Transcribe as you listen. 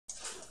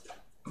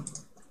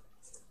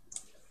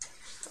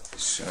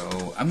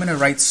So I'm going to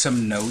write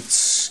some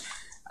notes.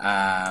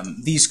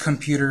 These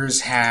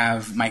computers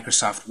have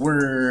Microsoft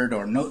Word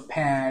or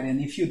Notepad, and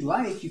if you'd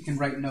like, you can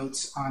write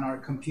notes on our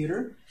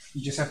computer.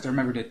 You just have to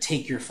remember to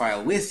take your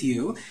file with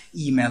you,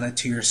 email it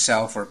to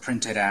yourself, or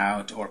print it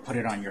out, or put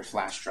it on your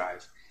flash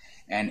drive.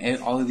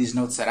 And all of these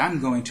notes that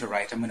I'm going to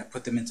write, I'm going to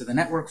put them into the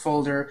network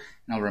folder,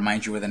 and I'll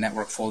remind you where the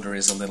network folder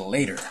is a little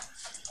later.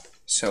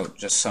 So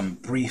just some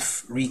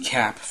brief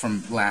recap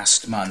from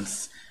last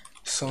month.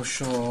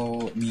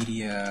 Social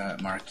media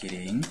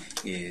marketing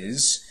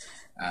is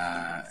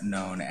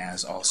known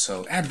as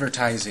also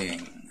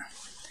advertising.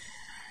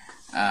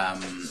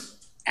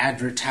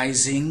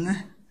 Advertising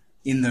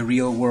in the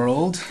real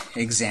world,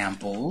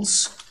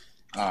 examples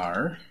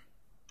are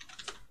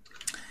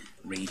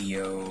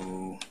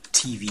radio,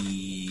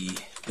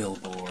 TV,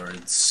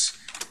 billboards,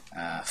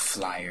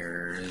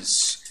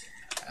 flyers,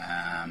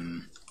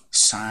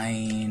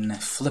 sign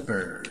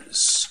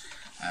flippers,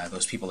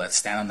 those people that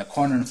stand on the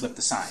corner and flip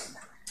the sign.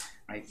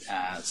 Right?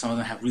 Some of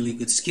them have really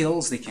good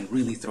skills. They can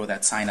really throw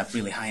that sign up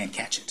really high and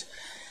catch it.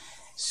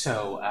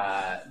 So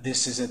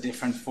this is a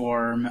different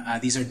form.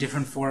 These are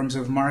different forms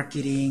of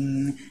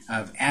marketing,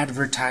 of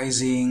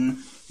advertising.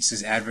 This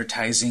is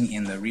advertising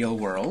in the real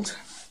world.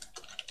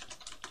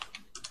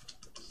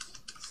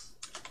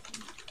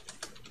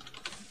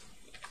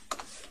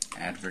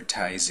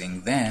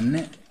 Advertising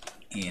then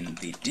in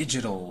the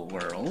digital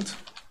world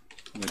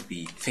would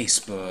be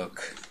Facebook,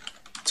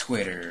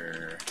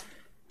 Twitter,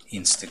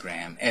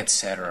 Instagram,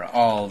 etc.,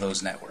 all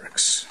those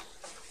networks.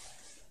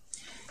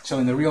 So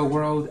in the real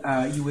world,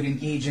 you would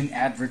engage in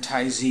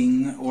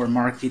advertising or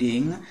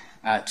marketing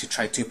to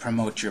try to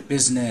promote your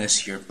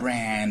business, your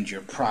brand,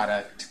 your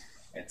product,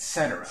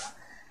 etc.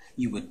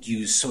 You would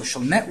use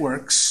social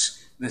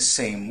networks the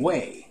same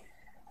way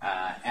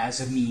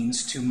as a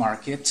means to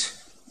market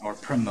or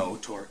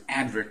promote or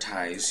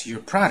advertise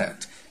your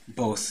product.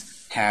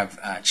 Both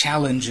have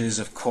challenges,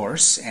 of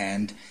course,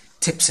 and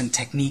tips and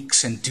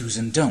techniques and do's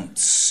and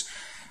don'ts.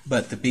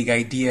 But the big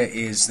idea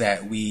is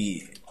that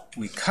we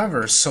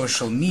cover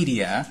social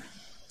media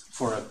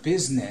for a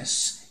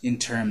business in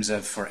terms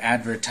of for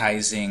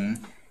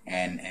advertising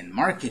and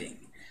marketing,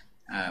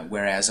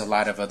 whereas a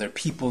lot of other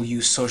people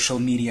use social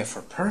media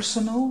for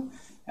personal,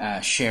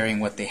 sharing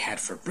what they had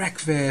for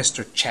breakfast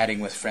or chatting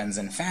with friends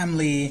and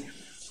family,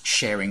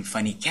 sharing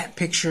funny cat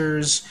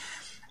pictures,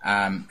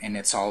 and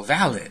it's all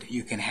valid.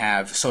 You can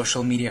have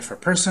social media for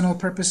personal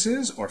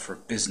purposes or for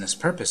business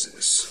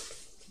purposes.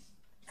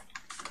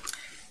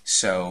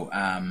 So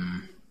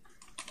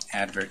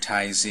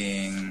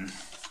advertising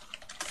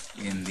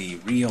in the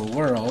real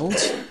world,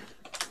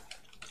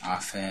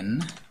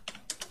 often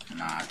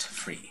not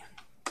free.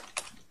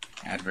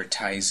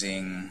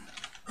 Advertising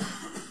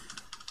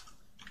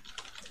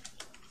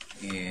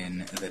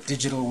in the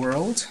digital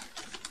world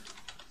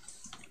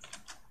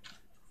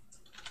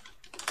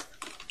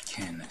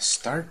can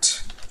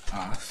start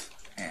off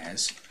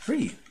as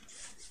free.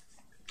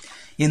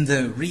 In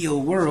the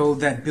real world,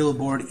 that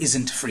billboard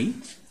isn't free.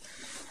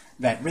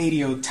 That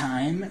radio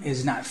time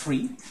is not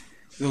free.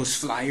 Those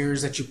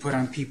flyers that you put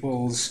on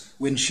people's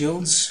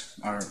windshields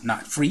are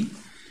not free.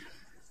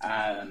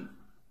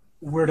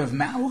 Word of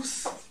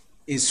mouth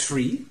is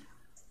free,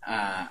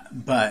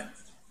 but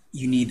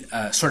you need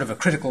sort of a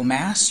critical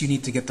mass. You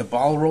need to get the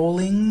ball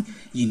rolling.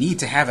 You need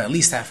to have at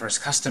least that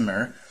first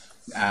customer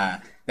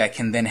that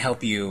can then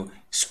help you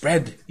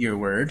spread your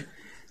word.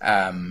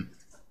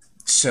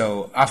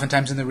 So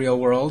oftentimes in the real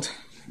world,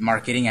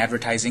 marketing,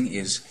 advertising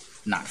is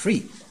not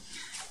free.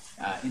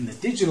 In the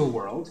digital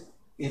world,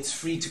 it's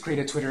free to create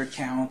a Twitter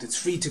account, it's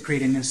free to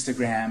create an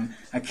Instagram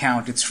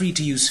account, it's free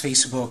to use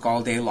Facebook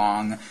all day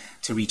long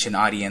to reach an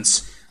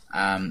audience.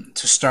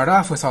 To start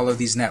off with all of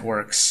these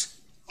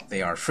networks,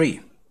 they are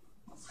free.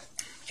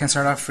 You can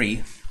start off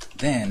free,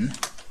 then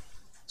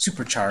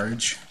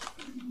supercharge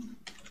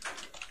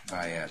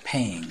via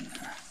paying.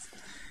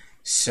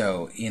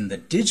 So in the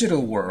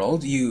digital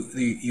world,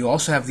 you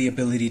also have the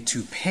ability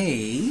to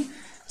pay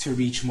to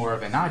reach more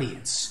of an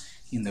audience.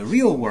 In the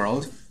real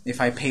world, if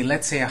I pay,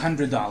 let's say,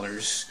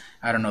 $100,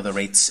 I don't know the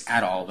rates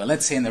at all, but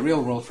let's say in the real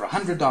world for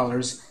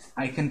 $100,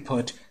 I can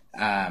put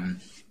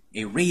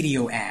a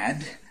radio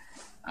ad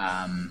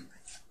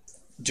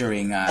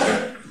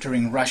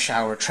during rush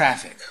hour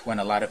traffic. When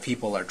a lot of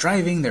people are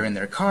driving, they're in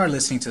their car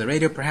listening to the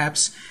radio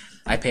perhaps.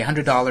 I pay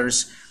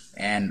 $100,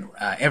 and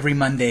every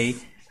Monday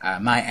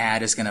my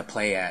ad is going to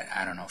play at,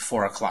 I don't know,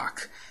 4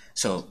 o'clock.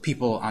 So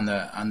people on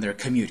their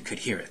commute could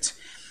hear it.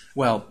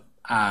 Well,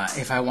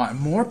 if I want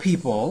more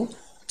people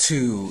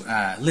to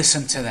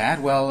listen to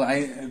that, well,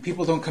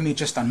 people don't commute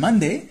just on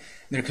Monday.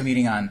 They're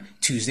commuting on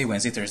Tuesday,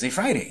 Wednesday, Thursday,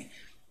 Friday.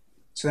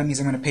 So that means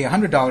I'm going to pay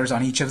 $100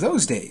 on each of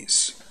those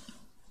days.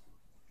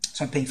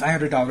 So I'm paying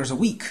 $500 a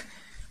week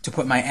to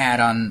put my ad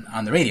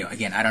on the radio.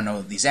 Again, I don't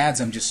know these ads.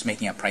 I'm just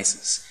making up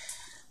prices.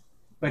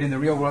 But in the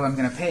real world, I'm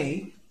going to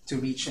pay to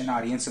reach an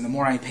audience, and the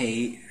more I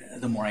pay,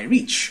 the more I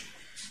reach.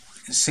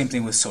 Same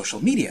thing with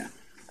social media.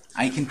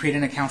 I can create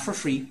an account for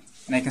free,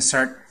 and I can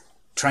start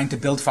trying to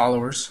build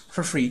followers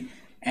for free.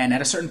 And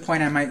at a certain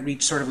point, I might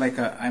reach sort of like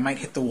I might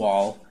hit the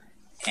wall,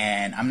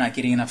 and I'm not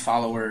getting enough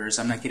followers,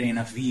 I'm not getting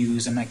enough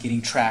views, I'm not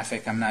getting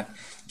traffic, I'm not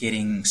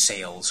getting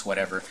sales,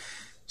 whatever.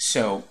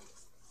 So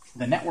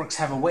the networks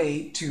have a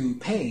way to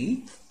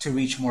pay to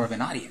reach more of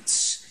an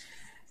audience.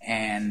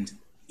 And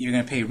you're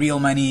going to pay real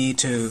money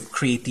to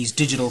create these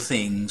digital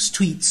things,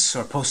 tweets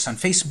or posts on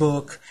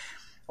Facebook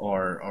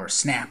or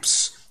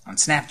snaps on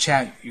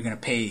Snapchat. You're going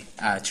to pay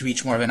to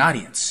reach more of an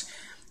audience.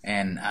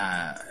 And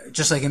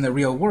just like in the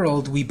real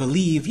world, we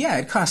believe, yeah,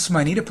 it costs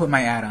money to put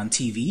my ad on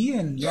TV,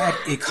 and yeah,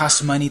 it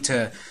costs money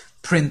to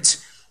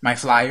print my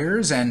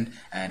flyers, and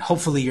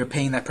hopefully you're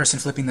paying that person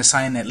flipping the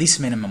sign at least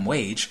minimum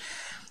wage.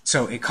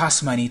 So it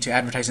costs money to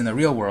advertise in the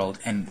real world,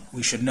 and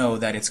we should know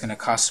that it's going to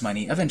cost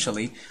money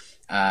eventually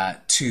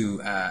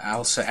to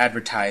also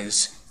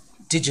advertise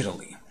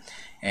digitally.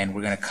 And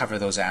we're going to cover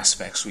those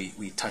aspects.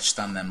 We touched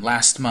on them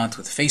last month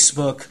with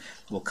Facebook.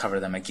 We'll cover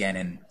them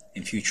again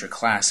in future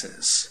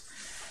classes.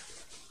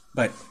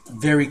 But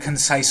very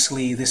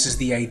concisely, this is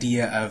the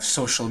idea of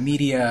social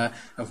media,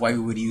 of why we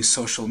would use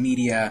social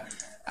media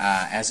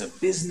as a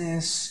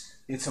business.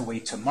 It's a way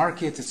to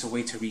market. It's a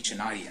way to reach an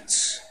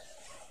audience.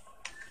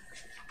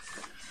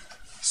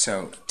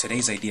 So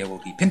today's idea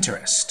will be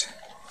Pinterest.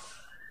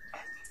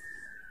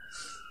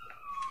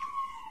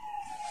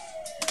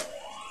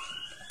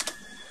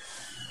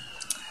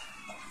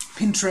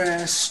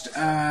 Pinterest,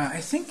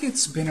 I think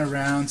it's been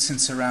around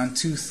since around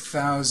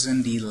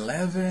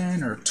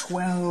 2011 or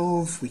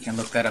 12. We can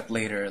look that up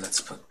later.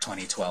 Let's put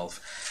 2012.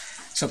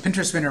 So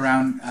Pinterest's been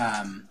around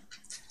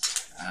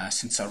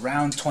since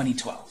around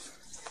 2012.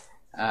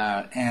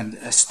 And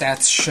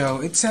stats show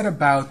it's at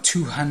about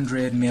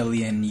 200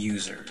 million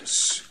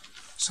users,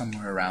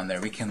 somewhere around there.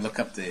 We can look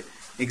up the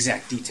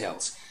exact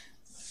details.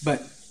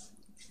 But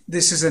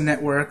this is a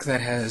network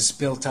that has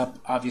built up,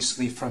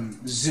 obviously,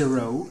 from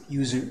 0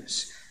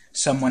 users.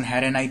 Someone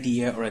had an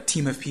idea, or a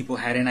team of people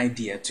had an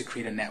idea to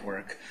create a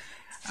network.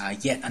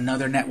 Yet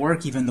another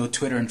network, even though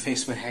Twitter and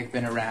Facebook had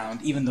been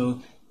around, even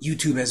though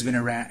YouTube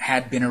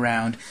had been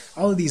around,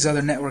 all of these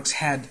other networks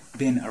had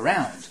been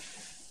around.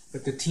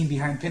 But the team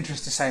behind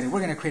Pinterest decided,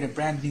 we're going to create a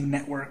brand new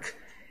network.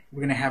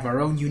 We're going to have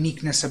our own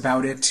uniqueness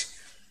about it.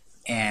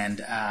 And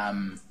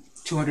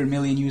 200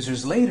 million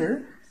users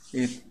later,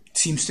 it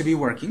seems to be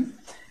working,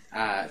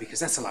 because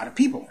that's a lot of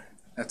people.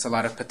 That's a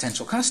lot of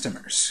potential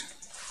customers.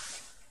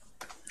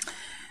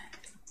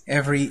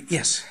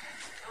 Just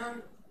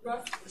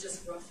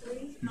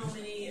roughly, how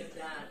many of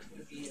that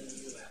would be in the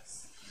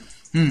U.S.?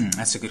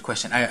 That's a good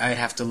question. I'd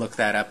have to look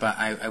that up.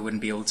 I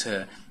wouldn't be able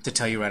to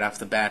tell you right off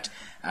the bat.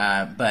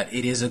 But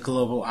it is a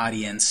global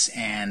audience,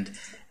 and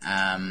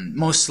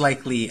most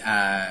likely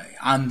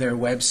on their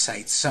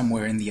website,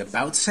 somewhere in the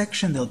About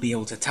section, they'll be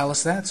able to tell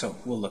us that, so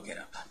we'll look it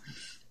up.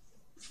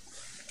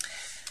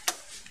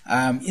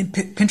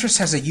 Pinterest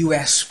has a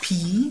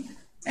USP,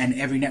 and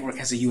every network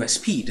has a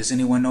USP. Does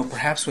anyone know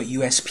perhaps what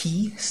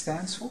USP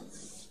stands for?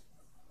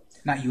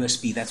 Not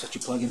USB, that's what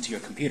you plug into your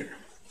computer.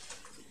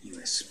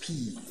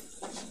 USP.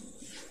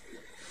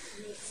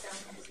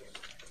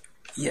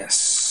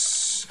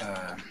 Yes.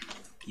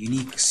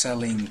 Unique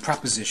selling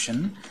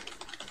proposition.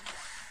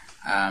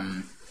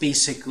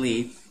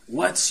 Basically,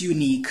 what's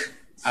unique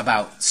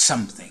about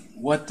something?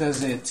 What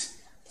does it,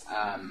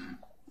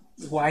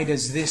 why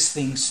does this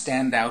thing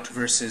stand out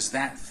versus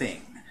that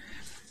thing?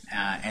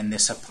 And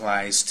this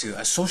applies to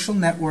a social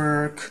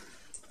network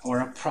or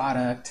a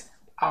product.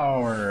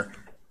 Our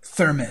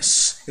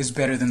thermos is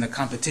better than the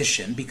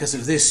competition because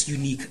of this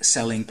unique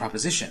selling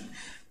proposition.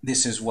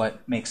 This is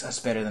what makes us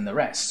better than the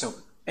rest. So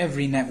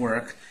every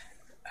network,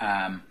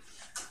 at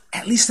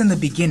least in the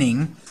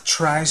beginning,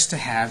 tries to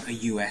have a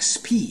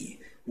USP.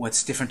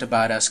 What's different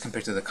about us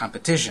compared to the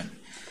competition?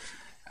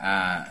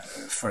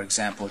 For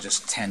example,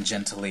 just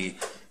tangentially,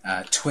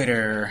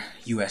 Twitter,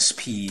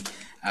 USP,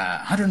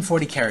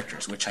 140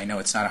 characters, which I know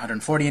it's not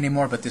 140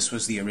 anymore, but this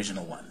was the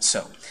original one.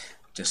 So,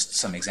 just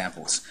some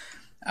examples.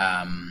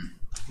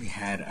 We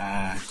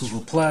had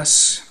Google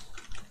Plus,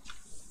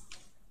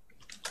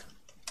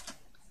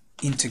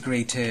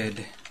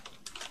 integrated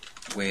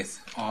with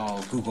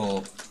all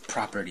Google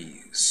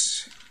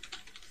properties.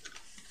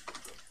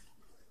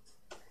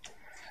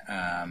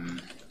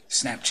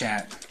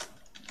 Snapchat,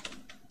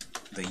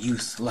 the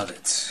youth love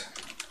it,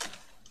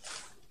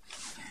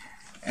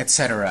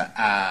 etc.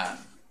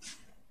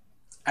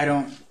 I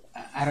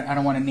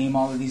don't want to name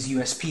all of these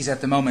USPs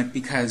at the moment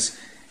because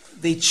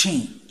they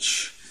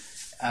change.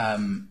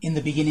 In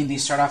the beginning, they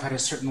start off at a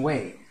certain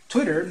way.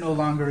 Twitter no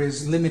longer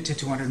is limited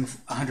to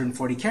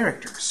 140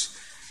 characters.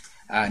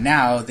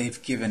 Now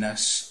they've given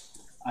us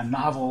a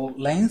novel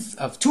length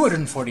of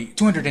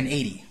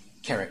 280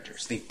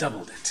 characters. They've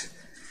doubled it.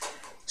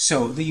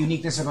 So the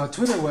uniqueness about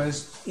Twitter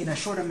was, in a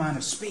short amount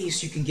of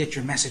space, you can get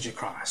your message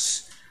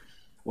across.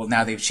 Well,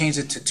 now they've changed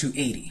it to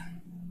 280.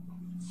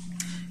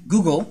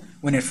 Google,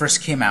 when it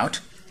first came out,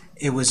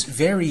 it was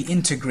very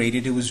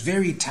integrated. It was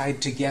very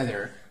tied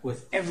together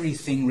with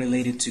everything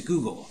related to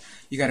Google.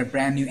 You got a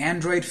brand new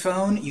Android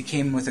phone, you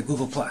came with a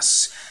Google+.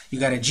 You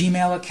got a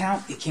Gmail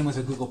account, it came with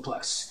a Google+.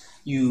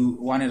 You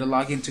wanted to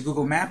log into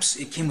Google Maps,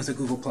 it came with a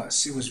Google+.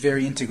 It was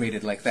very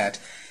integrated like that.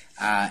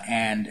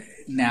 And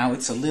now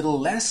it's a little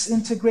less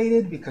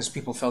integrated because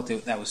people felt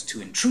that was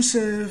too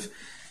intrusive.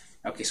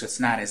 Okay, so it's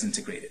not as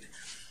integrated.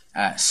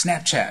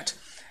 Snapchat.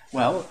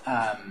 Well,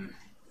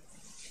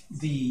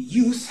 the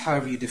youth,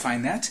 however you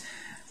define that,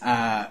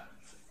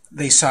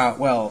 they saw,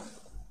 well,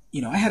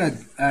 you know, I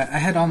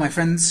had all my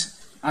friends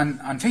on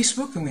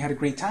Facebook, and we had a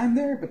great time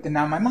there, but then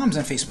now my mom's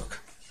on Facebook,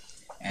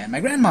 and my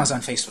grandma's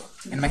on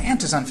Facebook, and my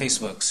aunt is on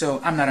Facebook,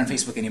 so I'm not on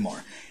Facebook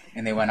anymore.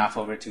 And they went off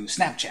over to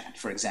Snapchat,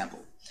 for example.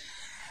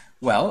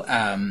 Well,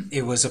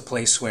 it was a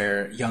place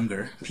where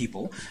younger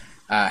people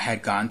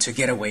had gone to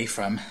get away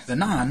from the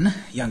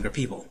non-younger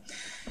people.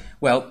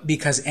 Well,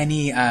 because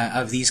any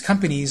of these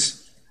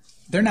companies,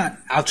 they're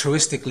not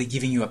altruistically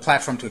giving you a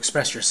platform to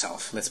express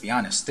yourself, let's be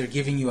honest. They're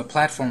giving you a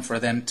platform for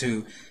them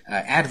to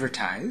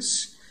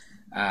advertise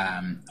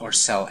or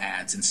sell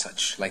ads and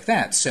such like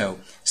that. So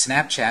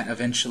Snapchat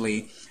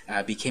eventually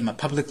became a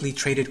publicly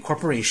traded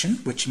corporation,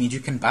 which means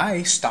you can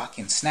buy stock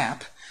in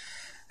Snap,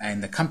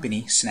 in the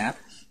company Snap.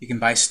 You can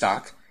buy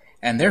stock,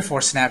 and therefore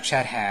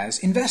Snapchat has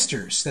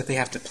investors that they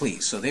have to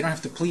please. So they don't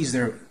have to please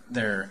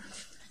their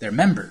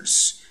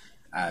members.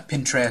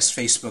 Pinterest,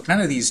 Facebook,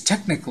 none of these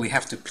technically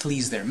have to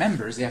please their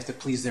members. They have to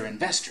please their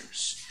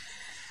investors.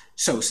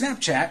 So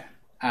Snapchat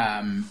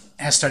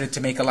has started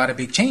to make a lot of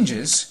big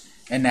changes,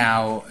 and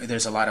now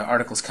there's a lot of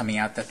articles coming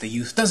out that the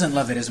youth doesn't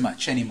love it as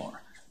much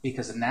anymore,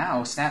 because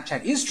now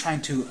Snapchat is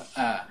trying to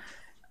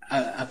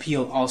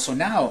appeal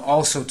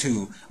also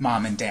to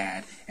mom and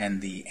dad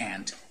and the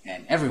aunt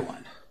and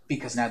everyone,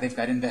 because now they've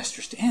got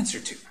investors to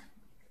answer to.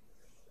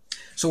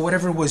 So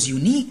whatever was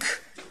unique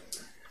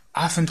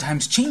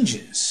oftentimes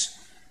changes.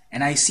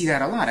 And I see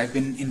that a lot. I've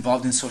been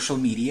involved in social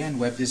media and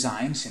web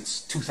design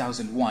since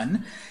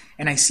 2001,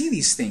 and I see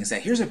these things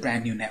that here's a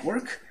brand new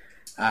network,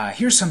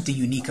 here's something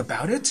unique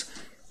about it,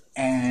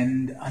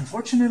 and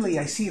unfortunately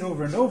I see it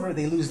over and over.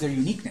 They lose their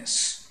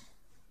uniqueness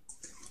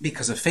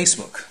because of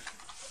Facebook.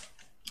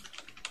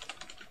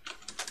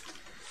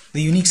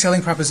 The unique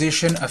selling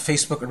proposition of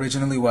Facebook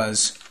originally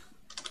was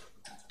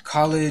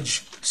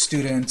college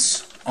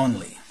students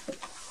only.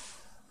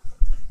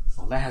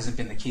 Well, that hasn't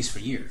been the case for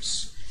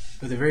years.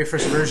 But the very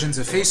first versions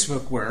of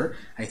Facebook were,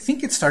 I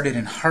think it started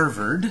in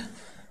Harvard,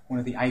 one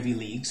of the Ivy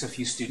Leagues. A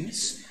few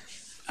students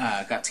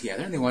got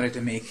together and they wanted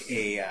to make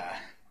a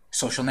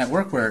social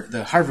network where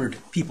the Harvard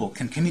people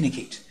can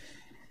communicate.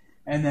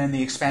 And then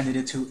they expanded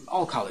it to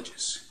all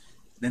colleges.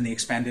 Then they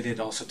expanded it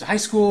also to high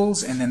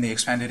schools, and then they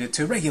expanded it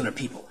to regular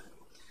people.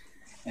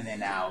 And then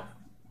now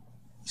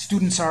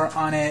students are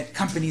on it,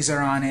 companies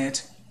are on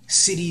it,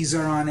 cities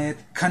are on it,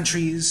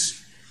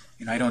 countries.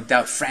 You know, I don't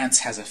doubt France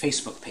has a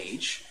Facebook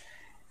page.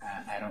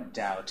 I don't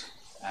doubt,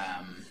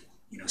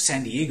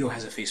 San Diego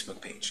has a Facebook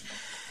page.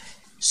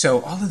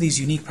 So all of these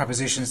unique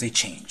propositions, they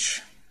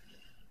change.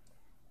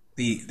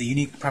 The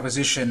unique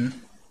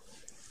proposition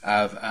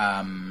of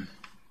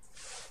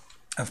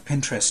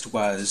Pinterest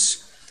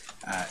was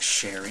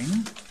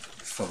sharing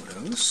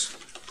photos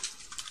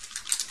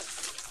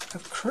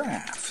of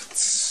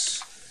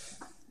crafts.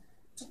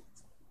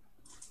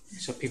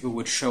 So people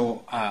would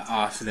show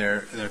off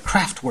their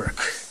craft work,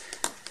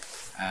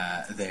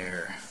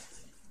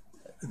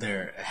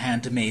 their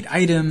handmade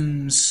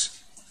items,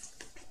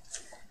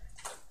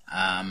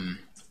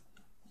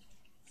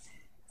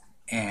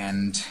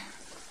 and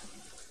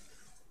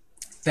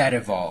that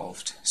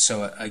evolved.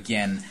 So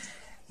again,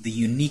 the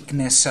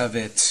uniqueness of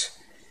it,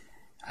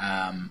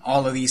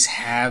 all of these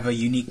have a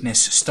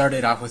uniqueness,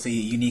 started off with a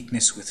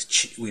uniqueness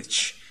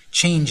which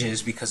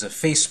changes because of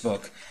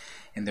Facebook,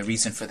 and the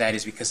reason for that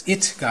is because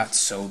it got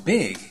so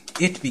big.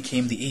 It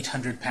became the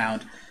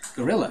 800-pound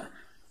gorilla.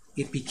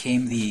 It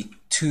became the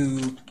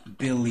 2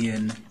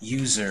 billion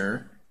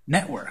user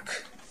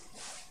network.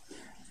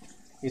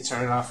 It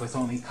started off with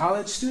only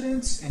college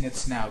students, and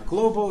it's now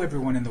global.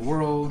 Everyone in the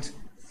world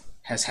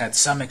has had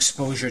some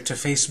exposure to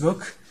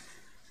Facebook,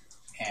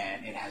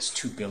 and it has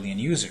 2 billion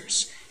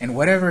users. And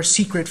whatever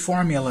secret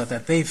formula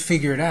that they've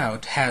figured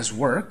out has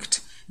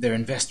worked. Their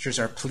investors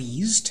are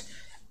pleased.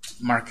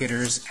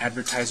 Marketers,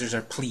 advertisers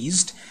are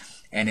pleased.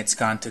 And it's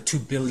gone to 2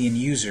 billion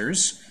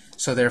users.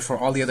 So therefore,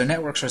 all the other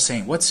networks are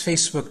saying, what's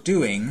Facebook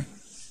doing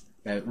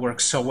that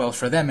works so well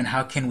for them, and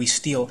how can we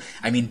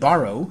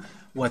borrow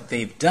what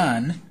they've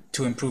done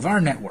to improve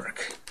our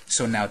network?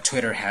 So now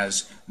Twitter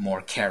has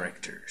more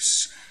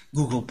characters.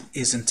 Google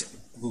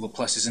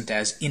Plus isn't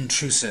as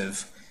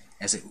intrusive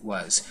as it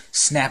was.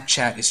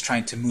 Snapchat is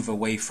trying to move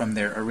away from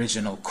their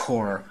original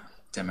core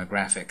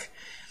demographic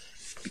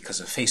because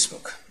of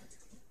Facebook.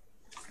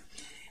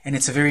 And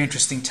it's a very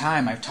interesting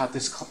time. I've taught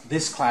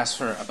this class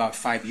for about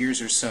 5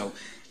 years or so,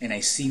 and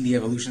I've seen the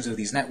evolutions of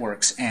these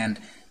networks, and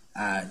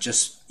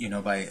just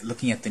by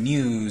looking at the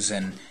news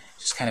and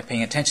just kind of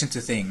paying attention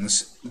to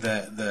things,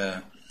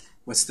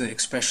 what's the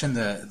expression?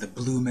 The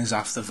bloom is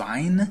off the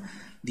vine.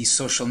 These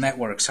social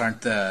networks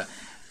aren't the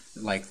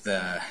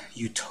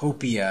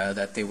utopia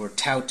that they were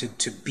touted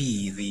to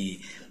be,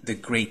 the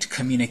great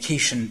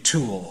communication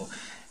tool,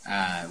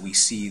 We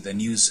see the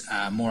news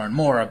more and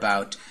more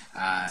about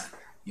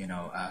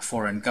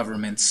foreign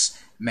governments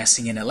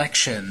messing in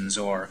elections,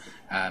 or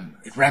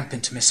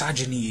rampant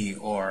misogyny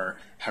or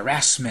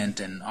harassment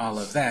and all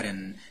of that,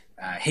 and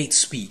hate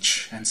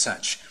speech and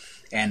such.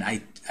 And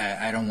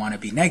I don't want to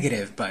be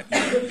negative, but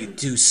you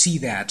do see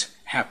that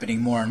happening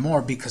more and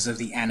more because of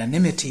the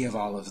anonymity of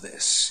all of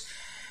this.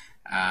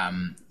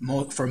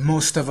 For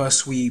most of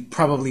us, we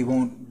probably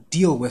won't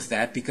deal with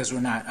that because we're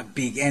not a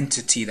big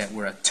entity that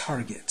we're a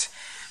target.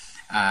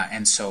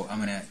 And so I'm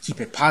going to keep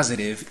it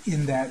positive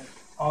in that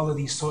all of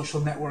these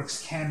social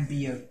networks can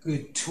be a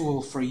good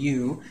tool for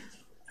you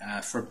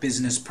for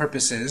business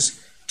purposes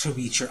to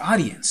reach your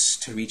audience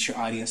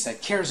that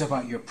cares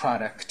about your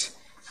product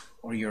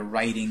or your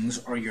writings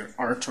or your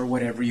art or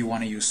whatever you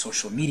want to use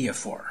social media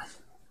for.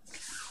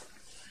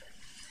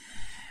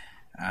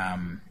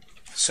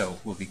 So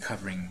we'll be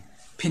covering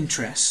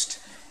Pinterest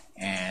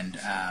and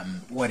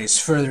what is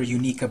further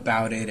unique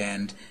about it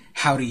and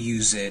how to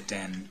use it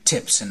and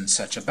tips and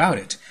such about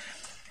it.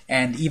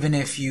 And even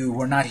if you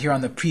were not here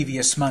on the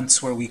previous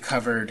months where we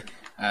covered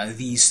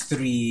these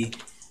three,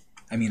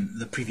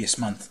 the previous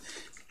month.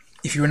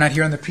 If you were not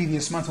here on the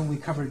previous month when we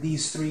covered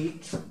these three,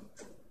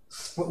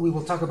 what we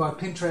will talk about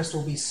Pinterest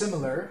will be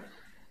similar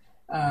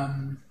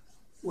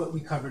what we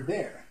covered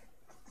there.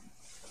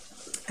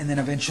 And then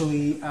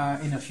eventually,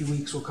 in a few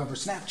weeks, we'll cover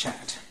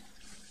Snapchat.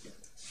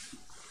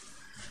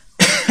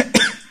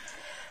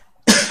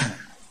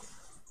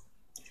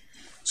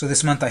 So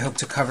this month I hope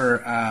to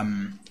cover,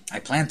 I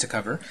plan to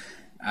cover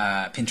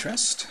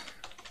Pinterest,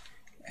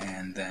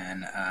 and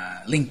then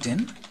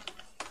LinkedIn,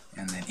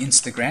 and then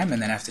Instagram,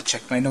 and then I have to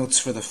check my notes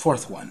for the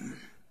fourth one.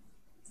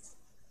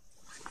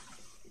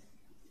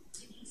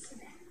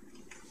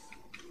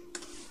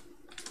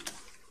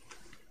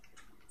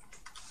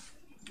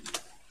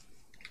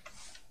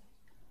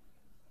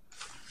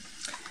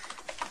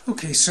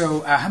 Okay,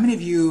 so how many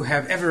of you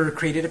have ever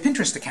created a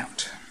Pinterest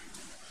account?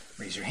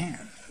 Raise your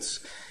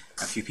hands.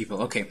 A few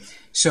people. Okay,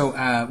 so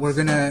we're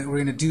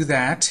gonna do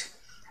that.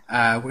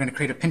 We're gonna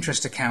create a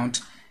Pinterest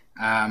account,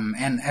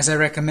 and as I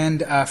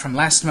recommend from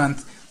last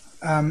month,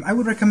 I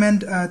would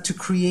recommend to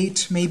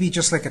create maybe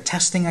just like a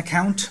testing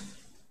account,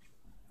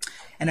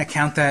 an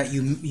account that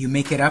you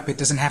make it up. It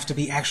doesn't have to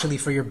be actually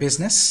for your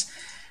business.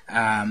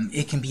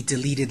 It can be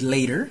deleted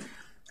later,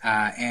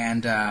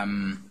 and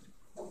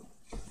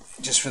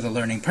just for the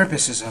learning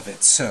purposes of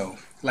it. So,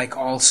 like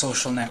all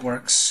social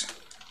networks,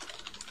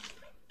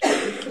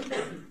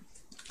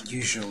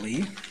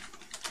 usually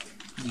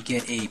you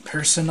get a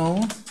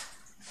personal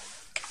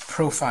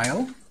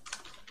profile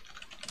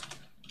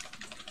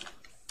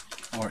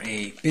or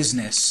a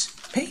business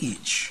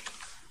page.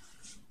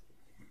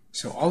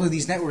 So all of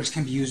these networks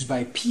can be used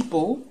by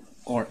people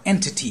or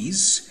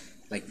entities,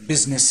 like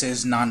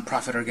businesses,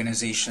 nonprofit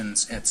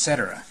organizations,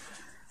 etc.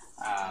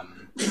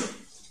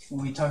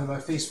 When we talked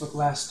about Facebook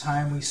last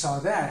time, we saw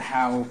that,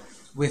 how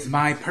with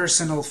my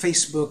personal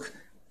Facebook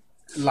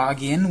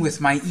login, with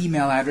my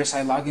email address,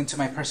 I log into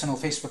my personal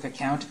Facebook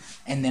account,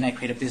 and then I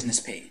create a business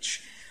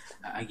page.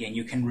 Again,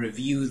 you can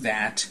review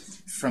that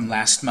from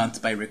last month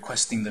by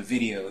requesting the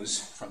videos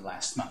from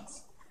last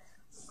month.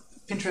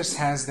 Pinterest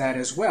has that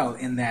as well,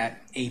 in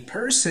that a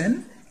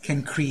person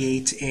can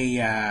create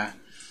a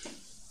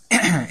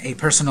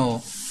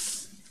personal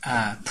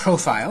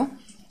profile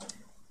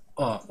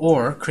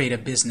or create a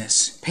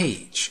business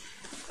page.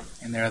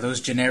 And there are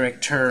those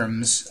generic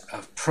terms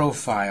of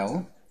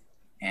profile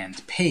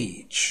and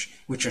page,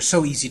 which are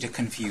so easy to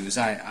confuse.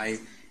 I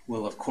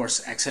will, of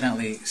course,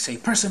 accidentally say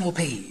personal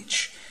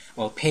page.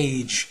 Well,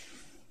 page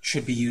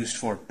should be used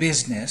for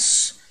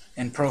business,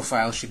 and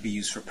profile should be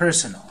used for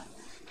personal.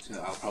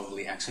 So I'll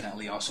probably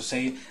accidentally also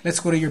say, let's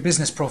go to your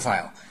business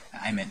profile.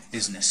 I meant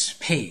business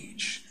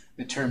page.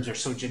 The terms are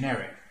so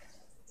generic.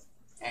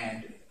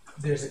 And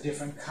there's a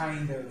different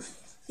kind of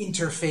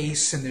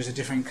interface, and there's a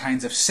different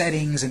kinds of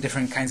settings and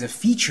different kinds of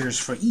features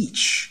for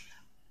each.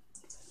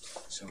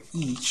 So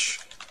each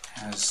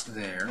has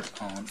their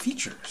own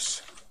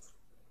features.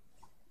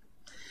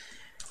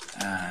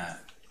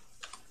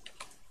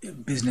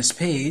 Business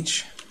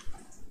page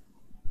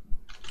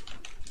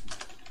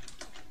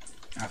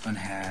often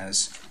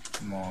has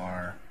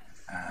more,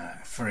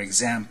 for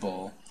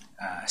example,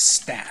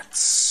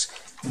 stats,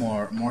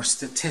 more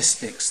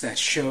statistics that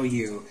show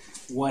you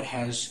what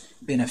has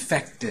been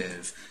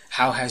effective,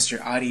 how has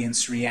your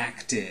audience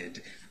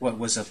reacted, what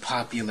was a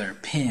popular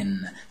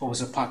pin, what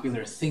was a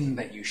popular thing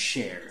that you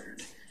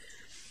shared.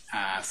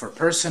 For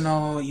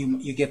personal,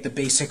 you get the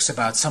basics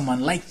about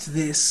someone liked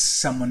this,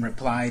 someone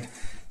replied.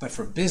 But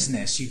for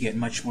business, you get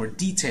much more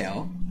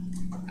detail,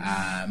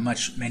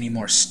 many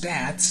more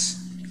stats,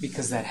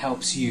 because that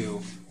helps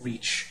you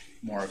reach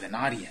more of an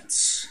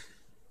audience.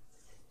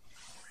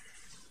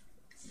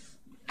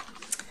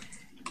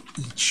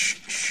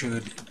 Each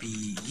should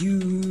be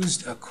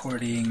used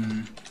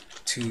according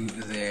to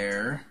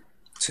the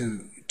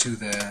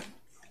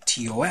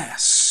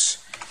TOS.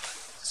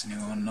 Does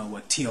anyone know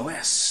what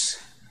TOS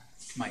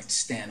might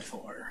stand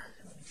for?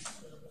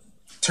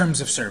 Terms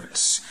of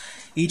service.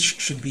 Each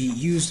should be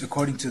used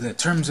according to the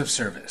terms of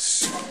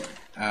service.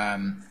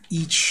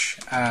 Each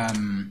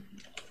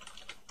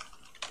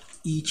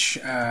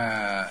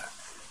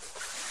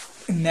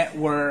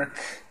network,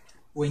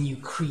 when you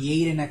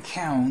create an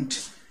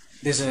account,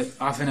 there's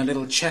often a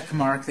little check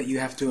mark that you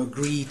have to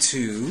agree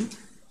to.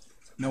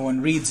 No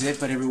one reads it,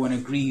 but everyone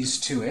agrees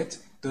to it.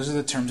 Those are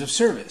the terms of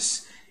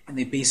service. And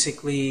they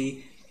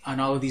basically, on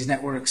all of these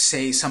networks,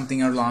 say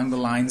something along the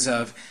lines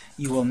of,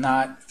 you will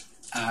not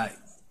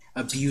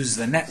abuse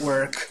the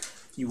network,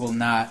 you will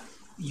not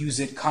use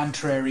it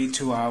contrary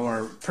to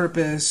our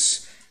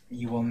purpose,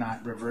 you will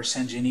not reverse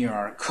engineer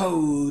our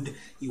code,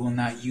 you will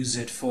not use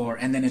it for,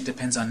 and then it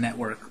depends on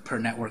network per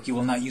network, you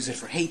will not use it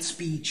for hate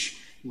speech,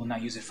 you will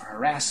not use it for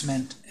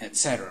harassment,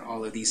 etc.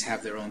 All of these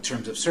have their own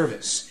terms of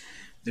service.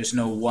 There's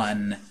no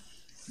one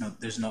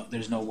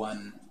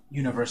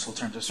universal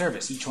terms of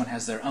service. Each one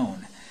has their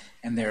own.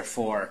 And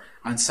therefore,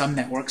 on some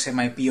networks it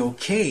might be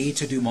okay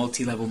to do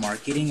multi-level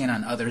marketing, and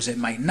on others it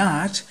might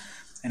not.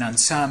 And on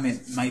some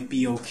it might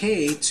be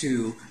okay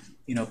to,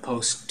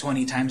 post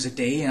 20 times a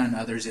day, and on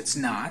others it's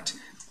not.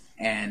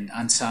 And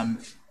on some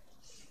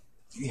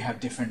you have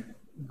different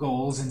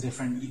goals and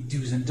different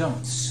do's and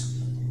don'ts.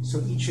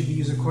 So each should be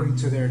used according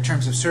to their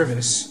terms of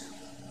service.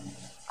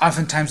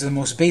 Oftentimes the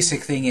most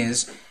basic thing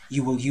is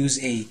you will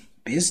use a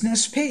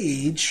business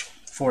page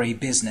for a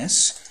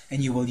business,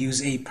 and you will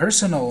use a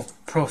personal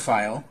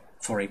profile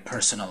for a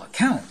personal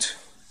account.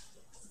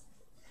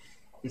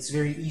 It's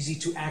very easy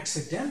to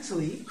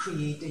accidentally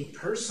create a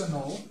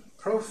personal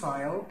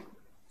profile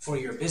for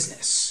your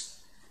business,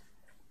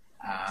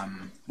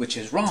 which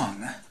is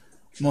wrong.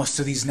 Most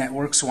of these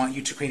networks want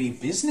you to create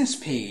a business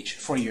page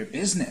for your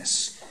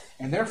business,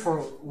 and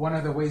therefore one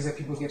of the ways that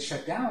people get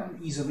shut down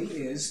easily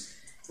is,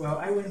 well,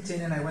 I went in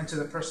and I went to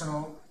the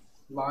personal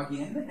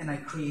login and I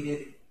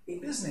created a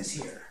business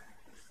here.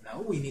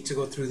 No, we need to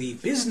go through the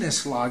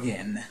business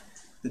login,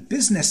 the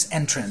business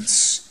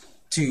entrance,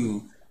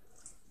 to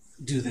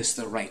do this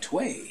the right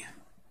way.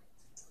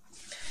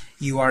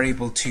 You are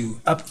able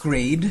to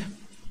upgrade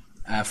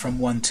from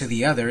one to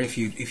the other if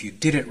you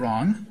did it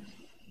wrong.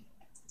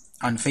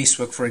 On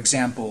Facebook, for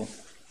example,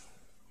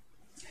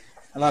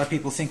 a lot of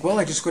people think, well,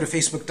 I just go to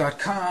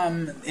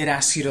facebook.com, it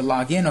asks you to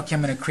log in, okay,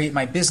 I'm going to create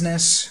my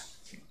business.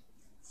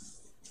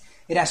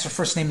 It asks for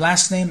first name,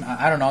 last name.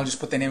 I don't know, I'll just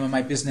put the name of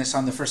my business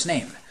on the first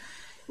name.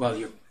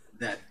 Well,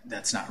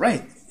 that's not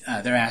right.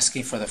 They're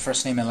asking for the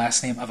first name and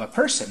last name of a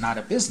person, not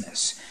a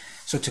business.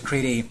 So to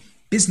create a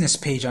business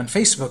page on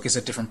Facebook is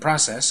a different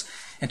process,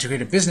 and to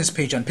create a business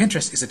page on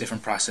Pinterest is a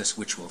different process,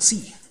 which we'll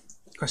see.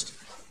 Question?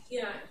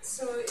 Yeah,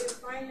 so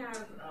if I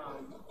have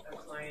a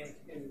client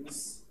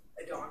who's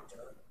a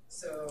doctor,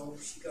 so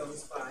she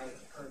goes by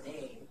her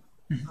name,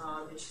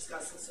 and she's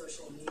got some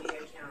social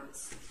media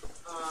accounts,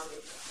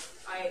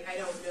 I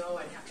don't know,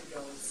 I'd have to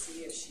go and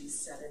see if she's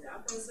set it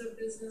up as a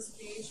business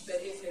page,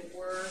 but if it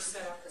were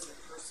set up as a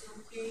personal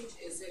page,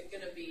 is it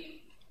going to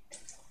be,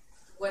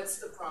 what's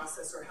the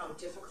process, or how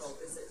difficult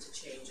is it to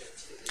change it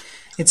to?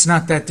 It's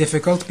not that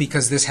difficult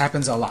because this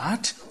happens a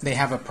lot. They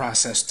have a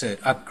process to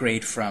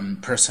upgrade from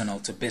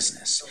personal to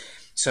business.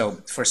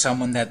 So for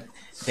someone that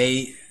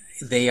they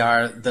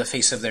are the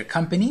face of their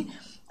company,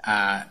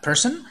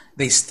 person,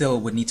 they still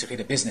would need to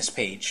create a business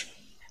page.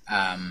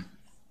 And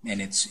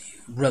it's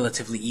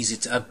relatively easy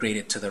to upgrade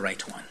it to the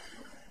right one.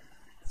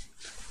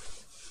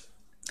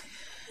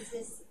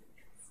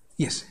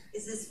 Yes?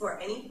 Is this for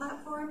any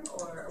platform,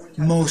 or are we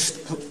talking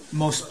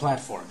most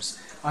platforms.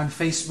 On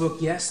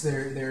Facebook, yes,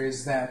 there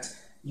is that.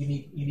 You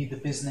need the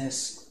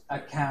business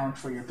account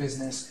for your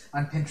business.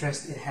 On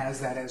Pinterest, it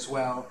has that as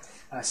well.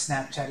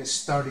 Snapchat is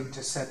starting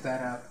to set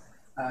that up.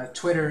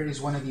 Twitter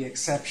is one of the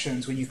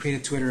exceptions. When you create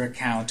a Twitter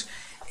account,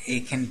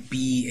 it can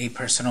be a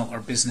personal or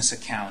business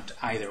account.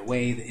 Either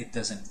way,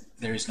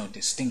 there is no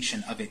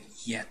distinction of it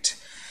yet.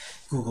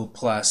 Google+.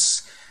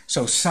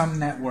 So some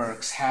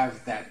networks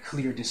have that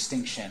clear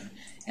distinction,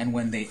 and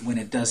when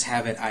it does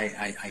have it,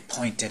 I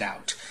point it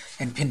out.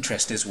 And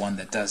Pinterest is one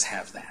that does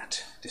have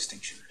that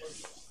distinction.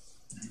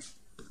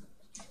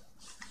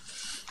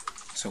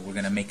 So we're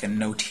going to make a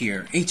note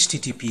here,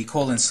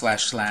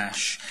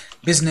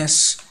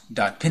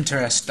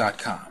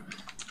 http://business.pinterest.com.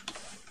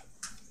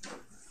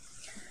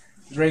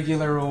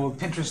 Regular old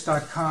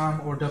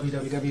Pinterest.com or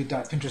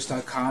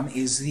www.pinterest.com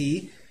is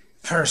the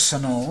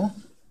personal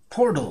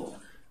portal,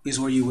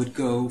 is where you would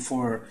go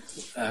for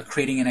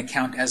creating an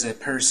account as a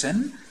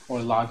person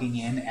or logging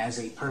in as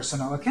a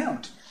personal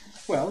account.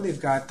 Well, they've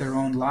got their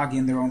own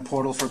login, their own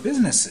portal for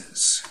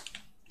businesses.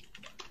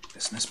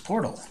 Business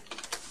portal.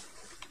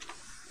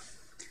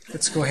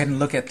 Let's go ahead and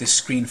look at this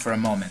screen for a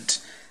moment.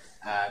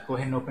 Go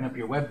ahead and open up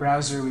your web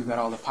browser. We've got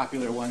all the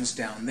popular ones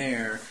down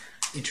there.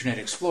 Internet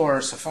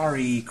Explorer,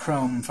 Safari,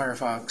 Chrome,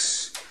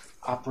 Firefox,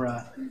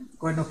 Opera.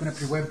 Go ahead and open up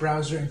your web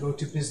browser and go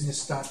to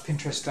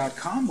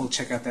business.pinterest.com. We'll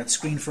check out that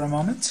screen for a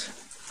moment.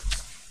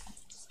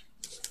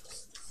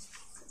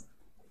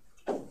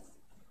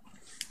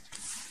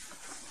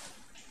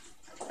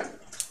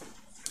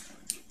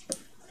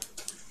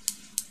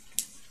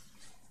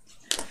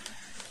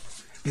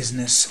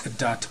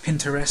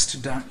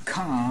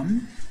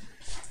 business.pinterest.com.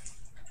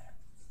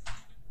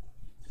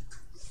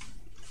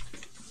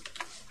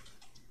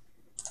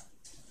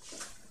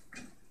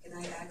 Can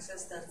I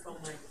access that from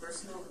my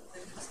personal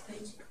Pinterest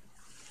page?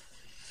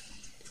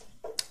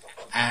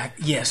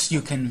 Yes,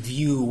 you can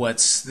view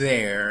what's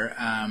there,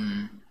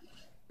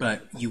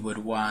 but you would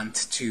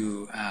want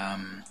to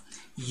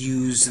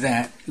use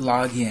that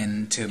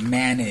login to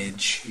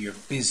manage your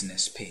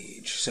business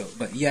page. So,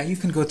 but yeah, you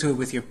can go to it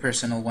with your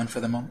personal one for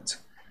the moment.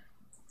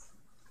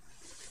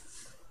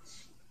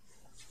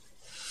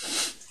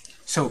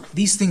 So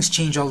these things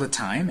change all the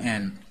time,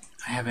 and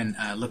I haven't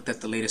looked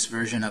at the latest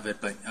version of it,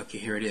 but okay,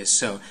 here it is.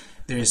 So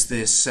there's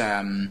this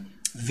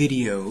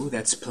video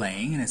that's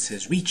playing, and it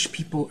says, reach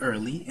people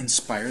early,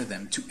 inspire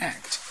them to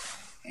act.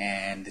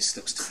 And this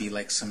looks to be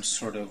like some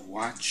sort of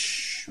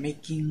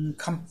watchmaking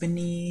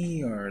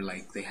company, or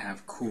like they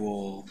have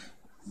cool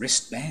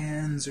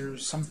wristbands or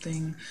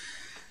something.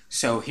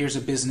 So here's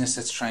a business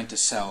that's trying to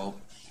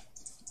sell,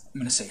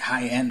 I'm going to say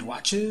high-end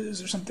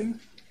watches or something.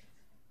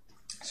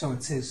 So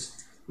it says,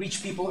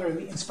 reach people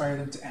early, inspire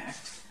them to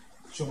act,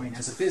 join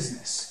as a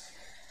business.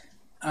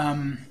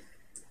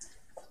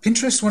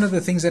 Pinterest, one of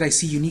the things that I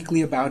see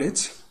uniquely about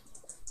it,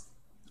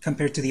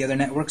 compared to the other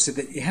networks, is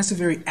that it has a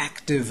very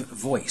active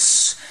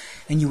voice,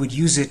 and you would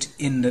use it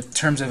in the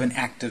terms of an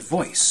active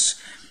voice.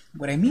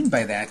 What I mean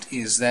by that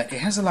is that it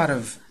has a lot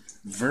of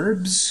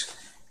verbs,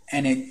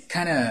 and it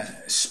kind of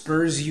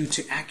spurs you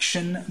to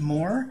action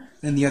more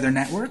than the other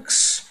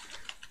networks.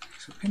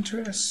 So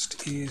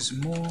Pinterest is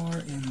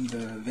more in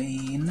the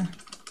vein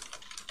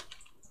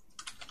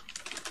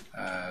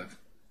of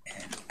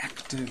an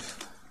active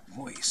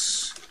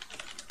voice.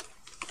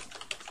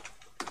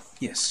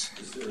 Yes?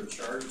 Is there a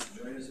charge to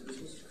join as a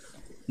business?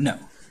 No.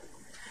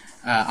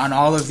 On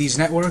all of these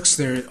networks,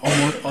 there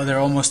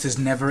almost is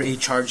never a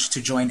charge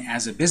to join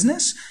as a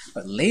business,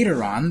 but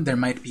later on there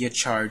might be a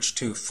charge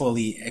to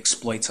fully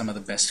exploit some of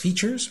the best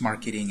features,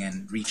 marketing,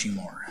 and reaching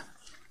more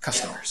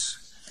customers.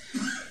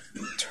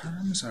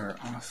 Terms are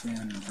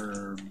often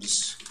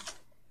verbs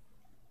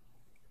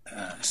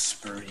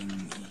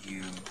spurring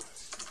you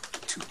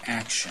to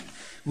action.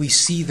 We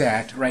see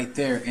that right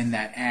there in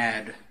that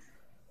ad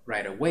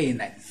right away, in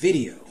that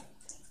video,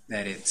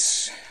 that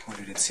it's, what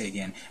did it say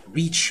again?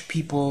 Reach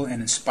people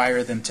and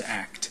inspire them to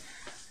act.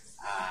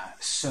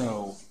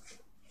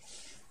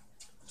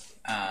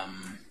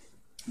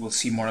 We'll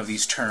see more of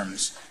these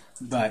terms.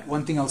 But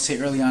one thing I'll say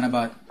early on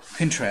about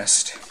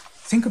Pinterest,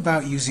 think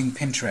about using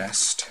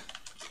Pinterest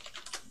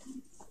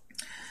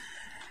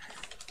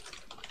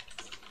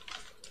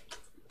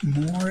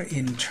more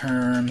in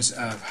terms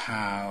of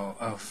how,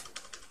 of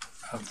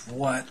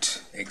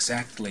what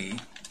exactly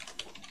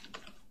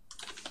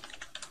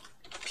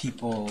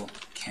people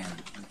can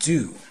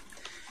do.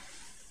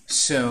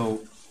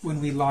 So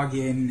when we log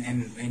in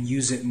and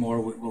use it more,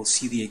 we'll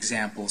see the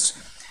examples.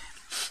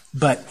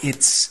 But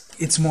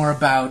it's more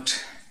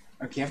about,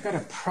 okay, I've got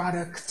a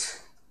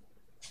product,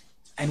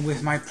 and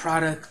with my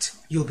product,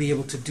 you'll be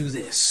able to do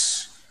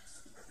this.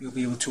 You'll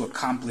be able to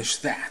accomplish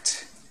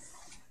that.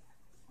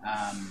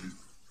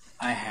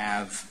 I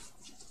have,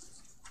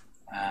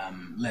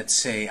 let's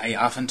say, I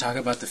often talk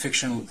about the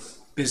fictional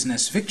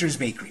business Victor's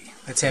Bakery.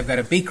 Let's say I've got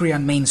a bakery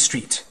on Main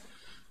Street.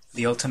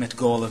 The ultimate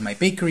goal of my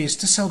bakery is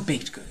to sell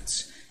baked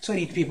goods. So I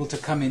need people to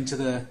come into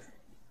the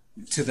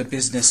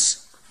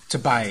business to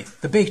buy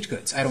the baked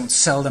goods. I don't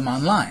sell them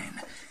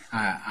online.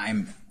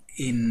 I'm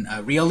in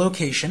a real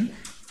location,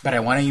 but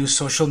I want to use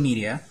social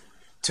media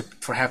to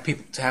have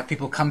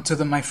people come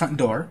to my front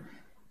door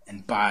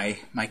and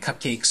buy my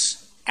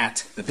cupcakes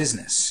at the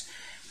business.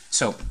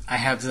 So I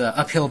have the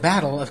uphill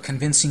battle of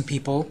convincing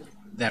people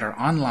that are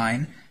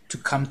online to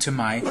come to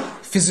my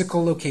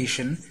physical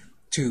location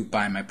to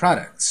buy my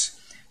products.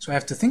 So I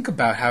have to think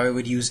about how I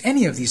would use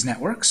any of these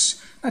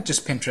networks, not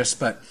just Pinterest,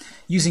 but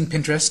using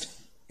Pinterest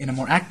in a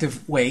more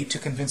active way to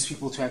convince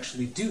people to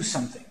actually do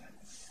something,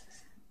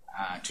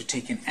 to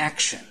take an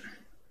action.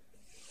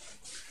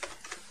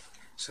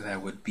 So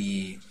that would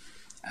be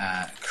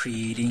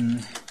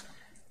creating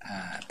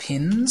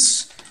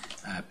pins.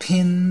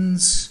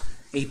 Pins.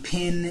 A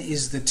pin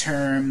is the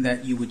term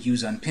that you would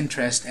use on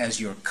Pinterest as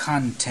your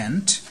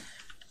content.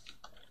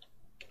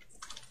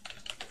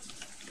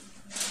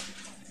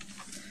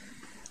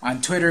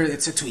 On Twitter,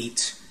 it's a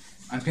tweet.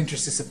 On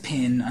Pinterest, it's a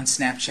pin. On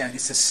Snapchat,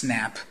 it's a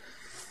snap.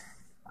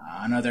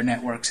 On other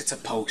networks, it's a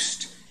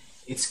post.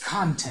 It's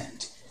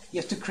content. You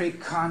have to create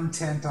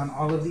content on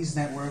all of these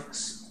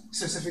networks.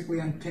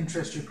 Specifically on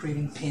Pinterest, you're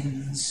creating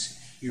pins.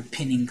 You're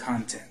pinning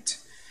content.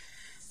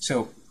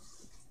 So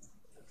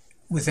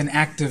with an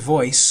active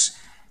voice,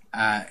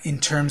 in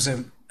terms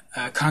of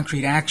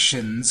concrete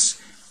actions,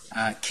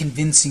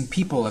 convincing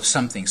people of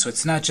something. So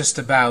it's not just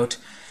about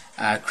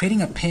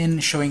creating a pin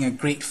showing a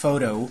great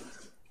photo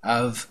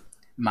of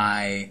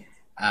my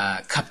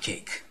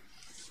cupcake.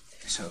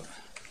 So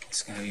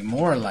it's going to be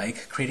more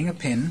like creating a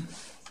pin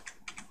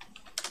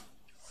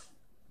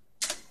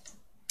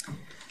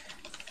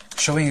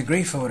showing a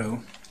great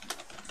photo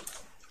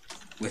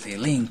with a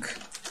link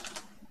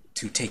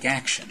to take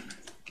action.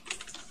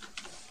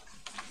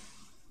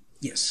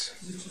 Yes.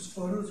 Is it just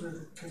photos,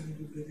 or can you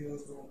do video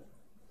as well?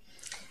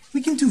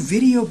 We can do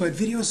video, but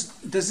videos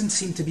doesn't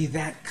seem to be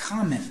that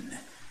common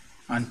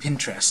on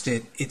Pinterest.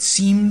 It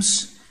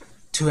seems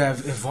to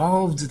have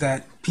evolved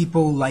that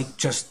people like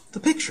just the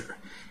picture,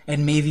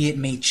 and maybe it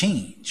may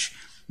change.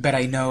 But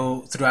I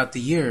know throughout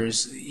the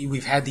years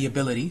we've had the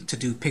ability to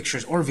do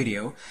pictures or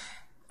video.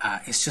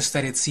 It's just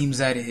that it seems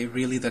that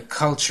really the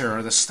culture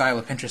or the style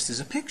of Pinterest is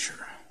a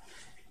picture.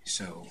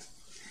 So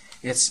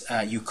it's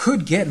you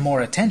could get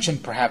more attention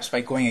perhaps by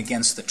going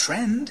against the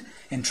trend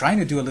and trying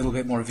to do a little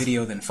bit more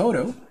video than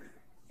photo,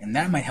 and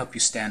that might help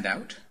you stand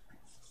out.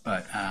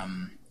 But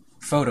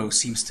photo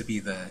seems to be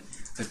the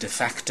de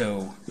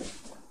facto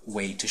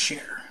way to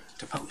share,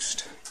 to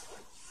post.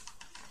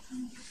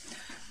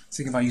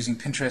 Think about using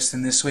Pinterest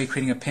in this way,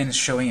 creating a pin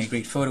showing a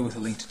great photo with a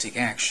link to take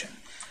action.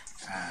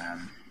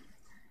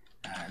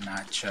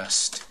 Not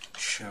just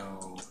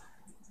show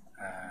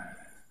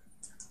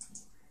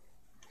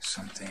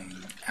something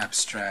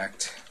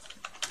abstract,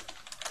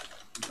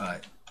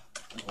 but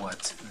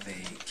what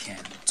they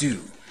can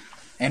do.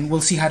 And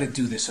we'll see how to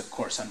do this, of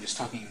course. I'm just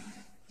talking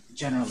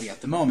generally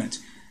at the moment.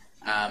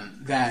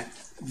 That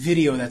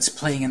video that's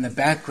playing in the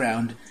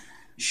background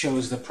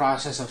shows the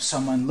process of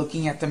someone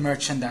looking at the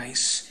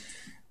merchandise.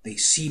 They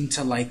seem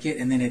to like it,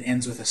 and then it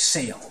ends with a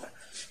sale.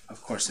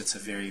 Of course, it's a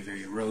very,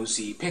 very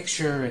rosy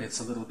picture, and it's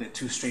a little bit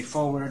too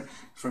straightforward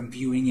from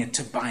viewing it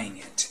to buying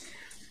it.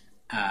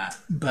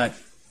 But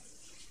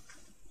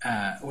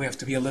we have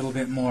to be a little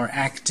bit more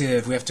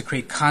active. We have to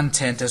create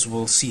content, as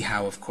we'll see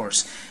how, of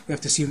course. We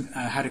have to see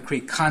how to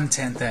create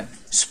content that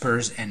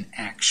spurs an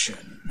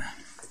action.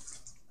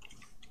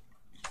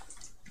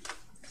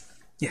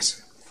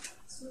 Yes?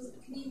 So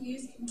can you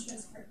use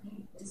Pinterest for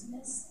any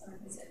business, or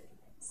does it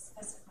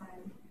specify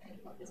like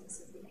what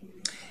businesses you can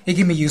use? It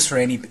can be used for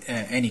any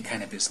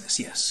kind of business,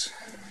 yes.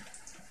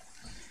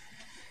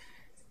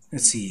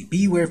 Let's see.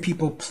 Be where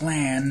people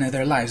plan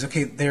their lives.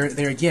 Okay,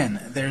 there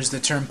again, there's the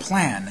term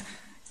plan.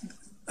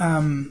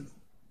 Pinterest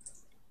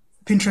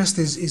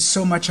is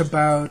so much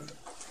about,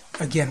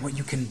 again, what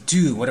you can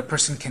do, what a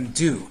person can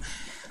do.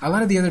 A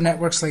lot of the other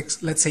networks, like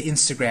let's say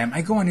Instagram,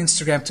 I go on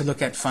Instagram to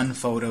look at fun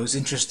photos,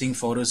 interesting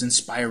photos,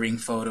 inspiring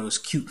photos,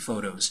 cute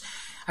photos.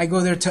 I go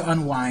there to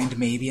unwind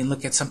maybe and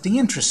look at something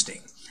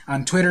interesting.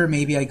 On Twitter,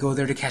 maybe I go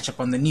there to catch up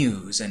on the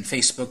news, and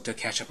Facebook to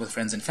catch up with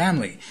friends and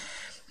family.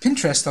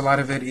 Pinterest, a lot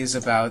of it is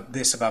about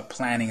this, about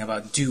planning,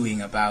 about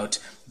doing, about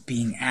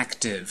being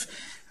active.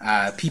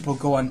 People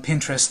go on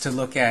Pinterest to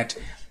look at,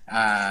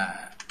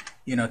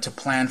 to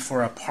plan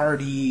for a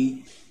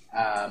party,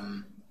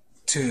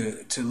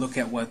 to look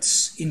at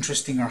what's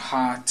interesting or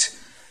hot.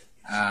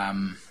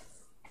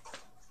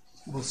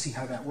 We'll see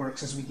how that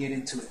works as we get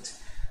into it.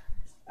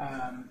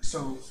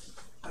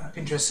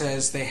 Pinterest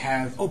says they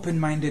have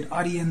open-minded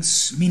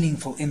audience,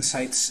 meaningful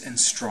insights, and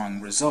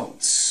strong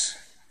results.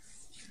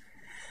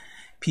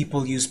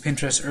 People use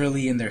Pinterest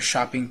early in their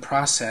shopping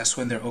process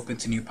when they're open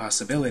to new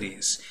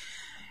possibilities.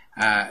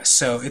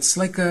 So it's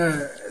like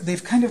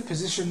they've kind of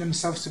positioned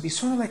themselves to be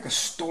sort of like a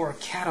store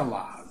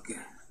catalog.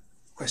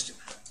 Question?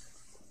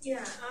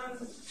 Yeah,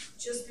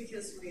 just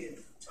because we had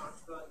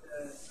talked about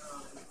the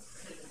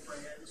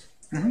brand,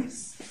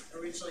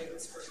 originally it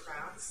was for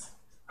crafts.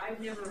 I've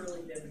never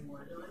really been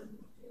one on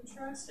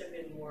Pinterest. I've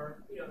been more,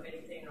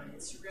 anything on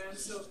Instagram.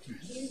 So can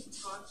you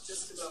talk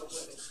just about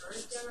what the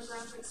current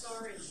demographics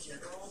are in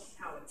general,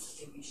 how it's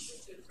maybe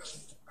shifted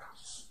from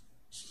crafts?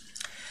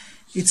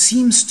 It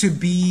seems to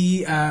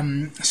be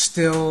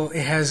still,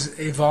 it has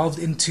evolved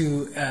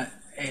into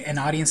an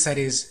audience that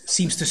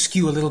seems to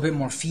skew a little bit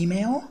more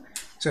female.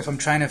 So if I'm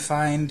trying to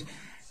find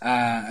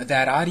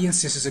that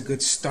audience, this is a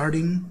good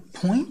starting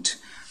point.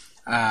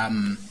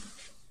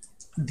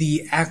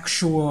 The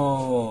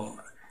actual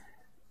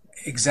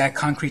exact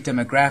concrete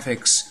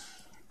demographics,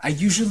 I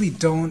usually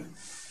don't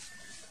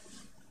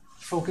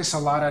focus a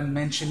lot on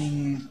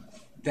mentioning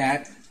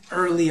that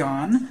early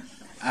on,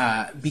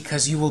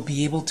 because you will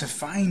be able to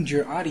find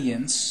your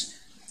audience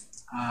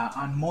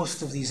on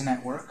most of these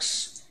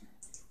networks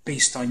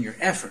based on your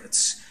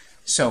efforts.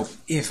 So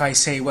if I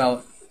say,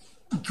 well,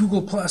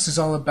 Google Plus is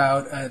all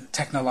about a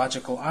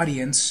technological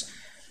audience,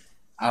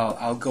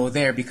 I'll go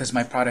there because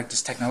my product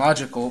is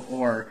technological,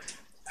 or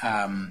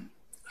I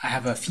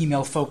have a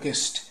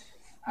female-focused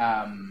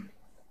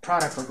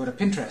product, or go to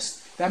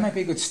Pinterest. That might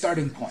be a good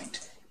starting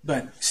point.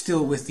 But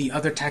still, with the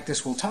other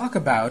tactics we'll talk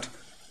about,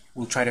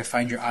 we'll try to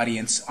find your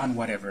audience on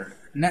whatever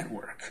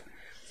network.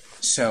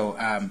 So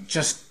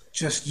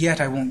just yet,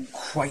 I won't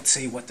quite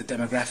say what the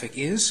demographic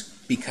is,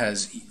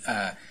 because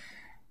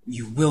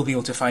you will be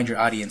able to find your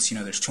audience.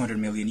 There's 200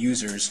 million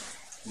users.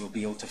 We'll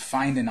be able to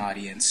find an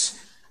audience.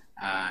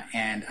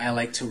 And I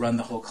like to run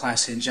the whole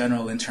class in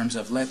general in terms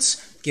of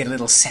let's get a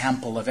little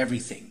sample of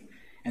everything.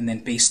 And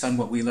then based on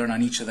what we learn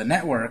on each of the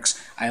networks,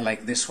 I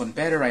like this one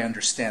better, I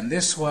understand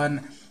this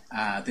one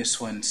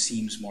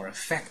seems more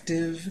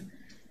effective.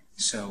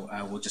 So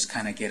we'll just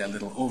kind of get a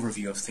little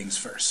overview of things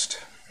first.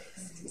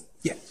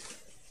 Yeah?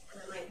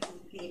 And I might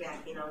be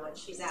piggybacking on what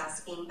she's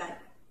asking, but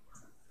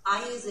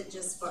I use it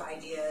just for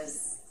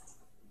ideas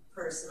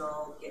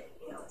personal, get,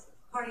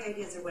 party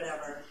ideas or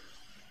whatever.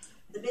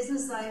 The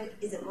business side,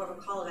 is it more of a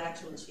call of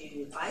action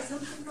to buy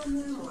something from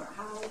them, or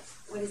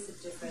what is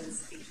the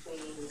difference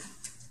between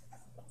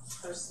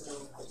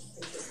personal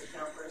Pinterest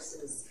account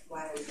versus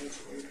why are we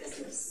mentioning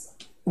business?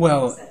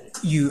 Well,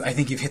 I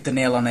think you've hit the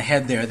nail on the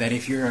head there, that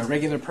if you're a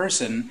regular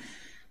person,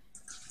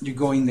 you're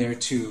going there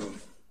to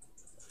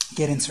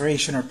get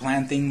inspiration or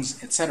plan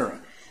things, etc.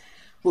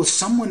 Well,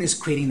 someone is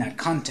creating that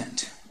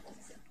content.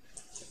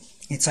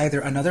 It's either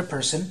another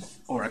person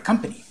or a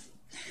company.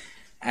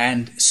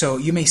 And so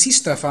you may see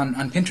stuff on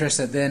Pinterest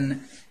that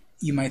then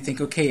you might think,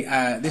 okay,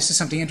 this is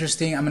something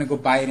interesting, I'm going to go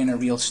buy it in a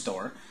real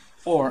store,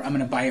 or I'm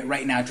going to buy it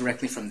right now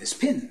directly from this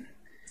pin.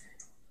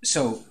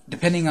 So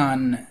depending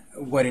on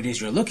what it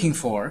is you're looking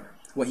for,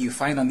 what you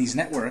find on these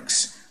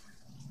networks,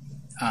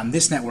 on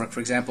this network, for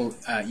example,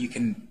 you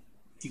can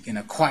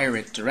acquire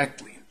it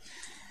directly.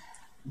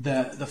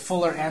 The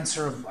fuller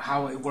answer of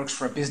how it works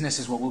for a business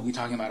is what we'll be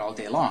talking about all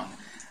day long.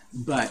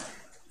 But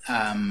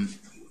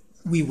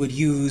we would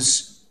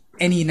use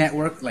any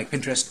network like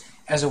Pinterest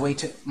as a way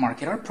to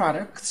market our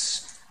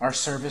products, our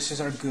services,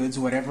 our goods,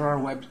 whatever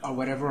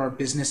our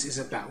business is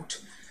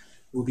about.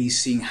 We'll be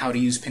seeing how to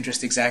use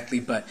Pinterest exactly,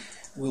 but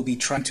we'll be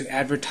trying to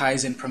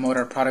advertise and promote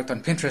our product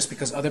on Pinterest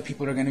because other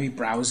people are going to be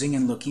browsing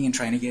and looking and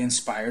trying to get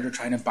inspired or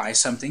trying to buy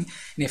something.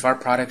 And if our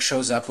product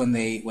shows up when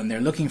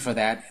they're looking for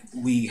that,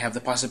 we have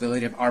the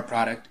possibility of our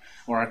product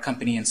or our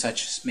company and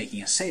such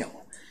making a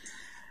sale.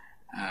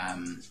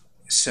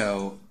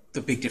 So the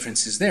big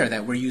difference is there,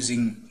 that we're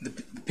using the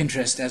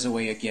Pinterest as a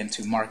way, again,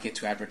 to market,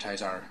 to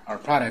advertise our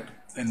product,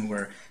 and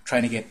we're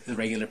trying to get the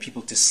regular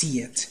people to see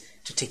it,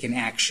 to take an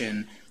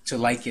action, to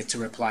like it, to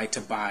reply,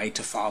 to buy,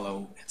 to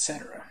follow,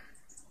 etc.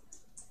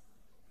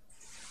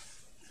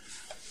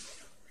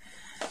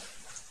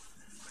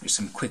 There's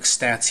some quick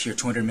stats here,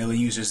 200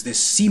 million users. This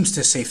seems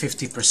to say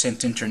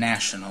 50%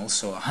 international,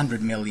 so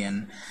 100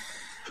 million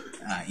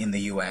in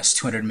the US,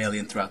 200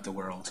 million throughout the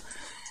world.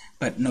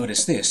 But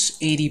notice this,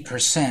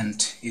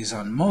 80% is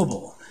on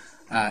mobile.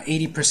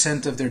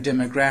 80% of their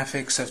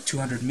demographics of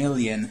 200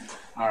 million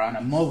are on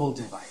a mobile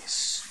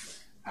device.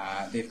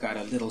 They've got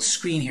a little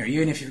screen here.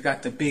 Even if you've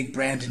got the big,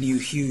 brand new,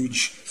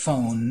 huge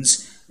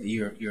phones,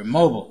 you're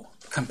mobile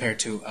compared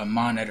to a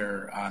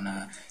monitor on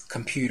a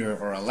computer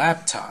or a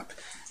laptop.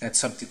 That's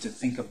something to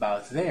think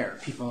about there.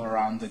 People are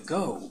on the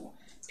go.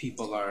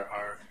 People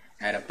are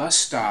at a bus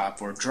stop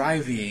or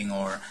driving,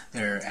 or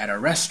they're at a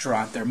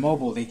restaurant, they're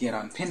mobile, they get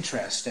on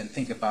Pinterest, and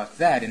think about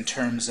that in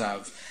terms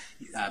of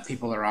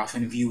people are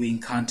often viewing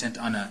content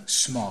on a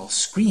small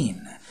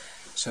screen.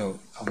 So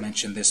I'll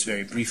mention this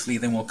very briefly,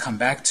 then we'll come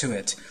back to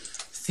it.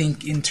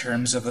 Think in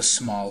terms of a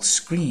small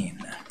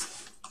screen.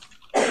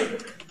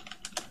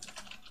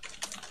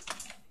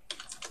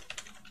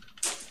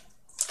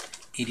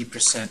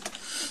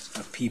 80%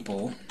 of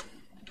people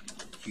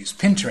use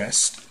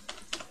Pinterest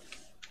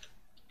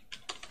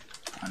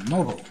on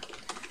mobile.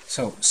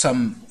 So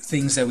some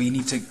things that we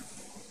need to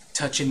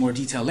touch in more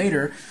detail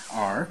later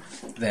are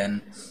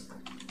then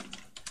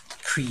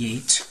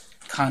create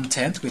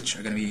content, which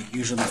are going to be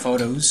usually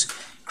photos.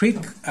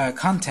 Create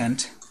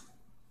content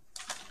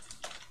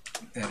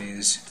that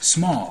is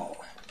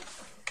small,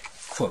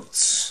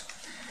 quotes.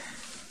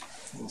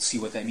 We'll see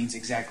what that means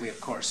exactly,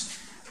 of course.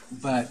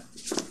 But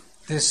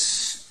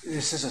this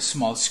is a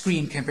small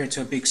screen compared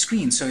to a big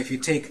screen. So if you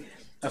take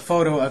a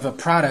photo of a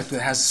product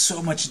that has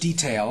so much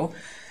detail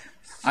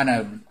on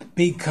a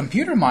big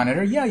computer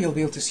monitor, yeah, you'll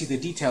be able to see the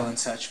detail and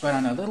such. But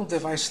on a little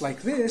device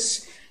like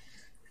this,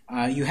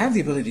 you have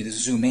the ability to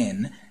zoom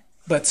in.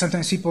 But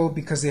sometimes people,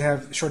 because they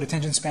have short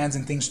attention spans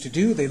and things to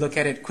do, they look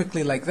at it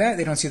quickly like that,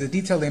 they don't see the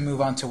detail, they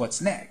move on to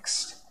what's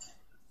next.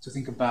 So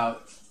think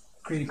about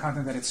creating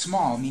content that is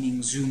small,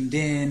 meaning zoomed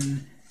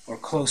in or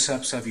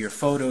close-ups of your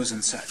photos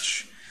and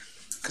such.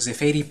 Because if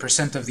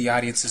 80% of the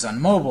audience is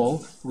on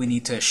mobile, we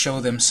need to show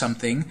them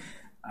something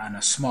on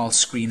a small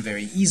screen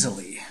very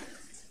easily.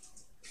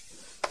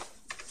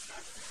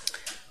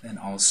 Then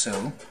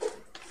also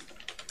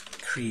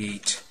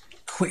create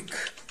quick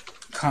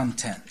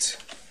content.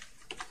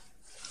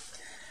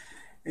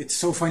 It's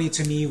so funny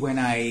to me when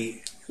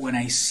I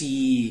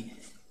see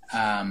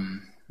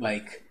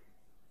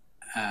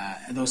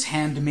those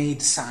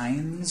handmade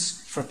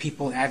signs for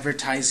people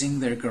advertising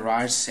their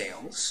garage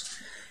sales.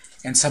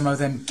 And some of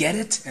them get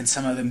it, and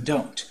some of them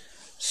don't.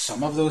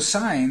 Some of those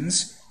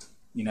signs,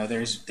 you know,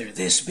 they're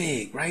this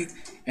big, right?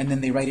 And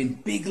then they write in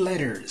big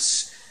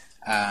letters,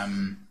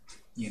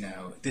 you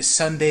know, this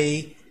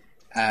Sunday,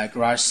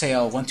 garage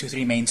sale,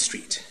 123 Main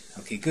Street.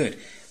 Okay, good.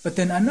 But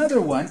then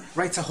another one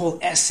writes a whole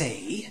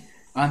essay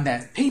on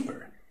that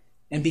paper.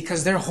 And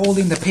because they're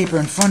holding the paper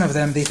in front of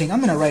them, they think, I'm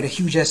going to write a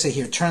huge essay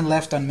here. Turn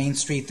left on Main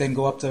Street, then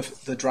go up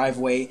the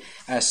driveway,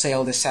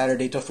 sale this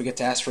Saturday, don't forget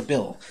to ask for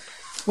Bill.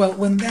 Well,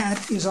 when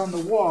that is on the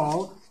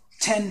wall,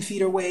 10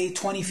 feet away,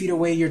 20 feet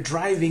away, you're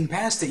driving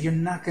past it, you're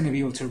not going to be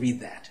able to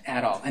read that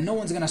at all. And no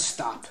one's going to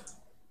stop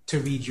to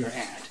read your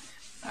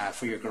ad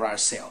for your garage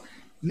sale.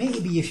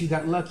 Maybe if you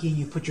got lucky and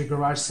you put your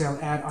garage sale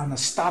ad on a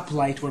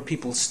stoplight where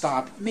people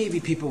stop, maybe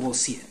people will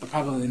see it, but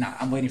probably not.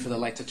 I'm waiting for the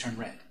light to turn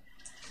red.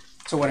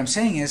 So what I'm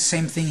saying is,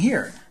 same thing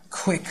here.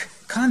 Quick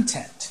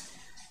content.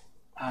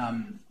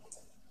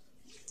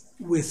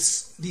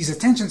 With these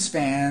attention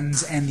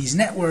spans and these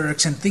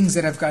networks and things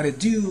that I've got to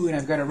do, and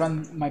I've got to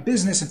run my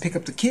business and pick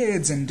up the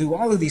kids and do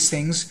all of these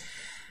things,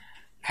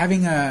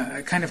 having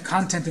a kind of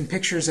content and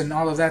pictures and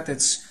all of that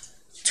that's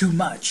too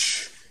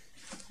much,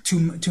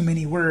 too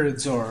many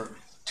words or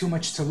too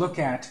much to look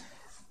at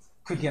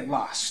could get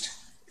lost.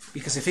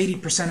 Because if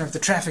 80% of the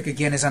traffic,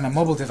 again, is on a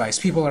mobile device,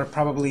 people are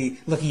probably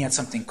looking at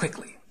something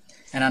quickly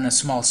and on a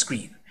small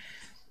screen.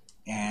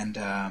 And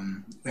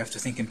we have to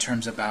think in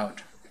terms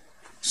about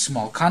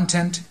small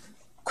content,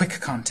 quick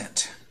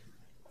content.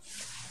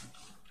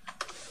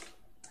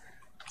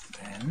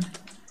 Then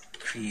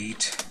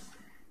create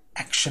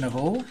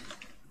actionable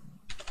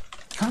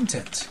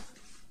content.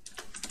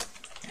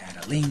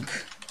 Add a link,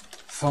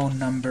 phone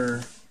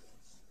number.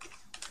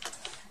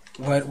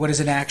 What is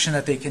an action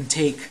that they can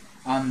take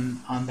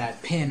on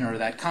that pin or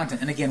that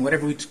content? And again,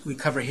 whatever we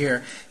cover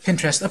here,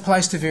 Pinterest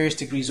applies to various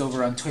degrees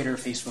over on Twitter,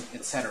 Facebook,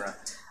 etc.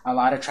 A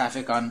lot of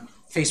traffic on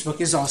Facebook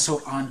is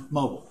also on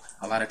mobile.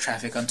 A lot of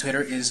traffic on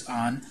Twitter is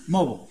on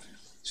mobile.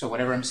 So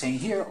whatever I'm saying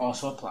here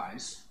also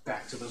applies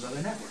back to those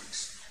other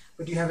networks.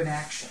 But you have an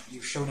action.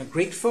 You've shown a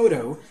great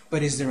photo,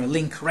 but is there a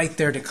link right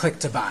there to click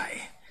to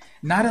buy?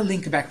 Not a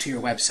link back to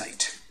your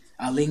website.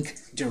 A link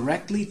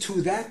directly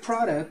to that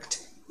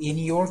product in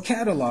your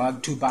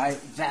catalog to buy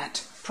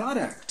that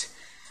product.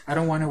 I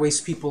don't want to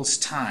waste people's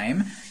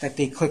time that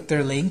they click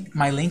their link,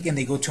 my link, and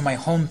they go to my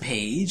home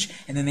page,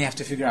 and then they have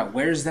to figure out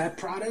where's that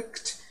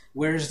product?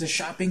 Where's the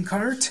shopping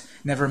cart?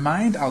 Never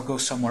mind, I'll go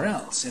somewhere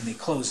else, and they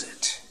close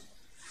it.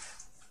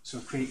 So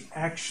create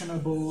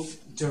actionable,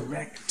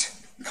 direct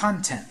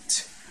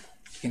content.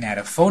 You can add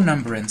a phone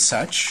number and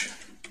such.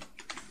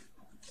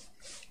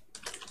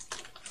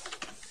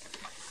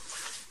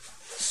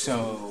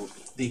 So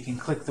they can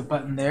click the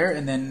button there,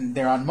 and then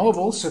they're on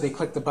mobile, so they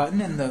click the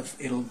button and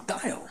it'll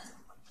dial.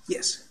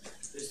 Yes?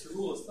 Is the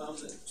rule of thumb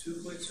that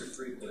 2 clicks or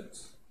 3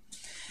 clicks?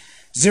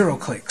 0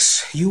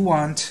 clicks. You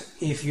want,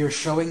 if you're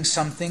showing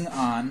something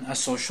on a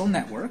social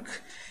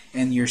network,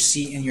 and you're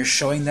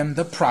showing them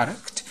the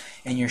product,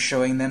 and you're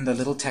showing them the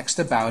little text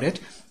about it,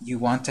 you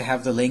want to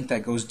have the link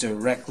that goes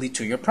directly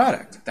to your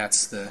product.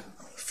 That's the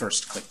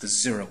first click, the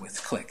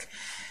 0th click.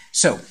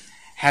 So,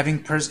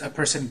 having a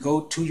person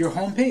go to your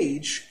home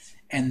page,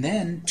 and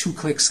then 2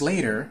 clicks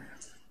later,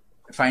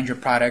 find your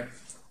product,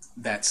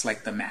 that's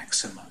like the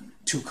maximum,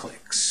 2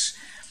 clicks.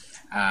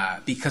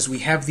 Because we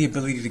have the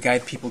ability to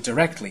guide people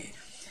directly.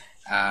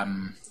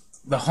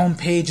 The home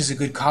page is a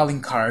good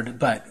calling card,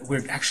 but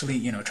we're actually,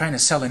 trying to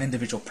sell an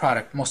individual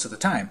product most of the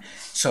time.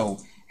 So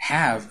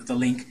have the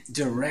link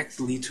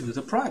directly to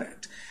the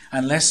product.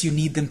 Unless you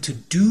need them to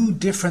do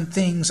different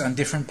things on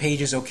different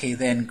pages, okay,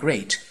 then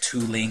great. 2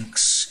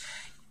 links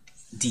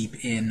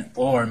deep in,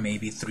 or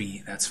maybe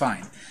 3, that's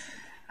fine.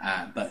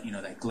 But,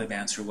 that glib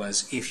answer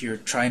was, if you're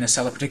trying to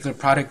sell a particular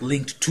product,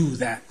 linked to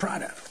that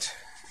product.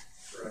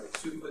 Right,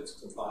 2 clicks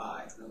to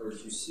buy. In other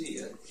words, you see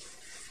it,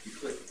 you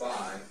click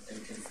buy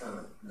and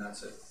confirm, and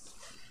that's it.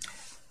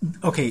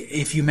 Okay,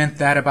 if you meant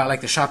that about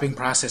like the shopping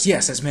process,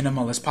 yes, as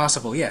minimal as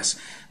possible, yes.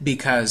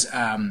 Because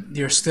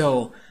you're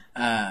still,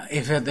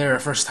 if they're a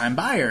first-time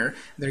buyer,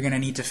 they're going to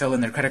need to fill in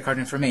their credit card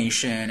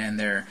information and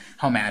their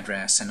home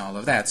address and all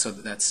of that. So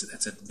that's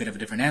a bit of a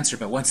different answer.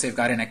 But once they've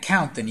got an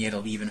account, then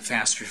it'll be even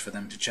faster for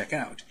them to check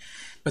out.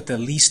 But the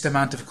least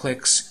amount of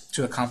clicks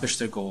to accomplish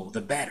their goal,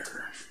 the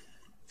better.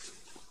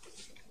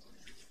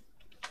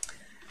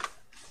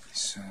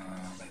 So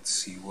let's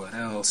see what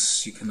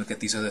else. You can look at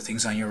these other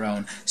things on your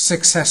own.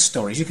 Success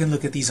stories. You can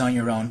look at these on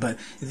your own, but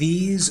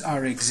these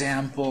are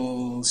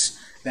examples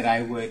that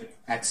I would,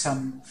 at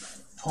some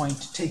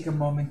point, take a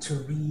moment to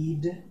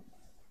read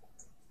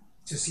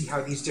to see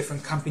how these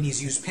different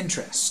companies use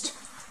Pinterest.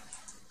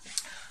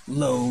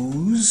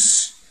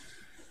 Lowe's,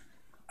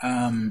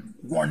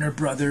 Warner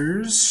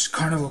Brothers,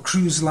 Carnival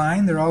Cruise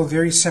Line, they're all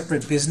very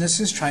separate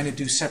businesses trying to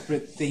do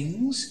separate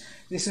things.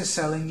 This is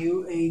selling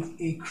you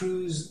a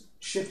cruise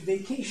ship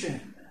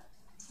vacation.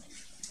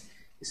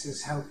 This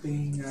is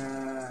helping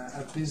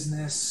a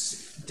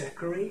business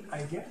decorate,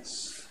 I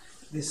guess.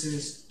 This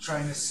is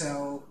trying to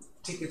sell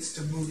tickets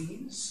to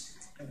movies.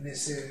 And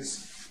this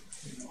is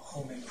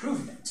home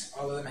improvement.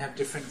 All of them have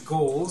different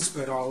goals,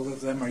 but all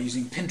of them are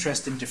using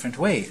Pinterest in different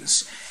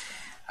ways.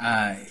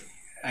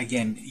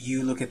 Again,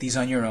 you look at these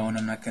on your own.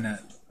 I'm not going to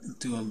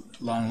do a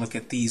long look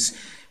at these.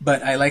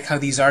 But I like how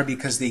these are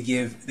because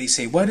they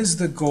say, what is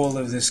the goal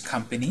of this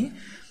company?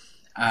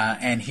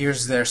 And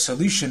here's their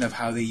solution of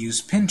how they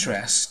use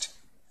Pinterest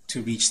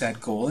to reach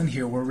that goal, and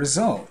here were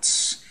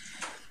results.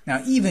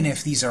 Now, even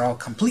if these are all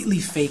completely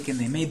fake and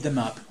they made them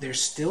up, they're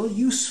still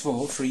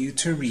useful for you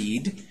to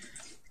read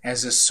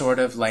as a sort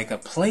of like a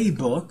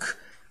playbook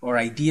or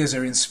ideas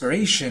or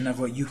inspiration of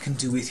what you can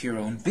do with your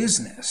own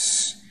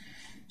business.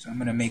 So I'm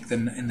going to make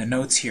them in the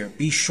notes here.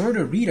 Be sure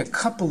to read a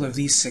couple of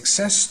these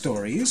success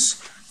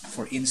stories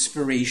for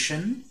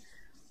inspiration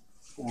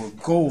or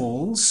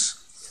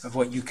goals of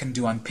what you can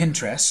do on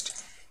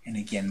Pinterest. And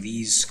again,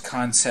 these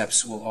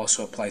concepts will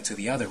also apply to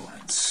the other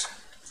ones.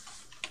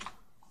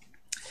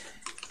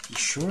 Be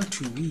sure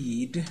to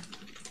read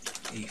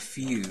a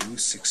few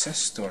success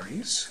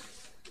stories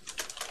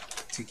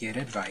to get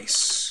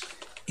advice,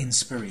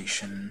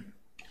 inspiration,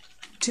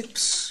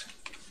 tips.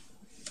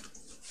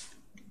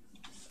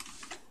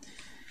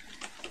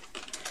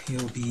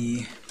 You'll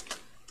be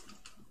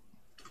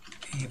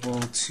able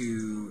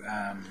to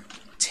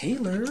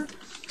tailor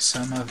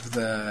some of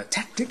the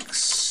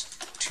tactics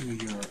to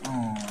your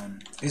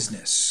own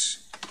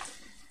business,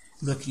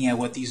 looking at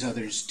what these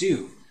others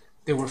do.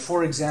 There were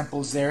 4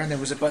 examples there, and there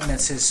was a button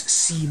that says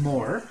See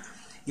More.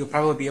 You'll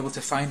probably be able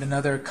to find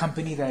another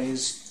company that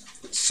is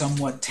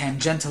somewhat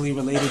tangentially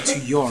related to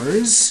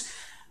yours,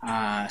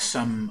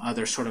 some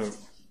other sort of,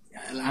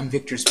 I'm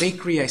Victor's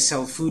Bakery, I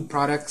sell food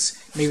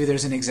products. Maybe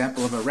there's an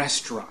example of a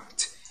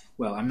restaurant.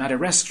 Well, I'm not a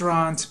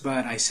restaurant,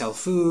 but I sell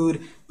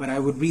food, but I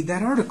would read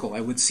that article.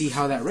 I would see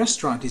how that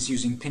restaurant is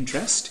using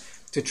Pinterest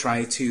to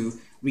try to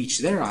reach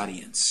their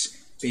audience.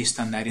 Based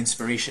on that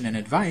inspiration and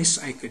advice,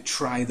 I could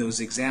try those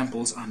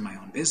examples on my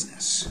own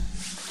business.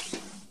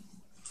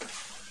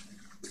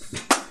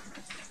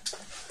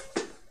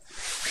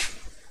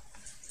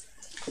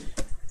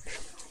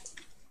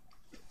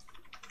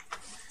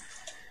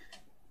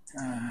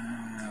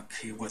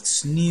 Okay,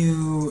 what's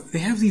new? They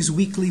have these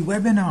weekly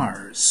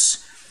webinars.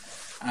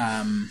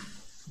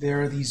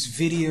 There are these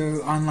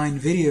online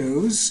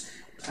videos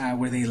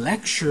where they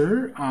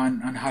lecture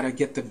on how to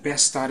get the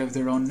best out of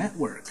their own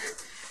network.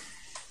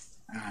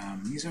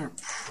 These are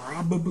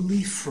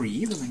probably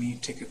free, but let me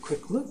take a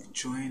quick look.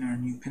 Join our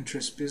new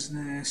Pinterest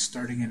business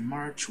starting in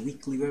March.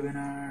 Weekly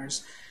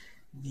webinars,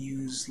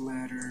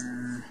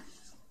 newsletter,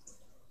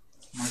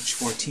 March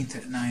 14th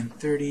at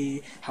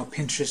 9:30. How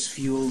Pinterest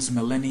fuels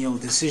millennial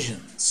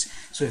decisions.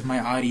 So if my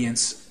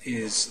audience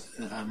is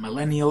a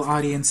millennial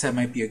audience, that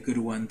might be a good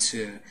one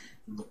to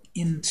look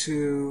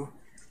into.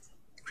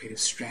 Creative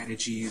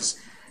strategies.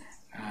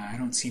 I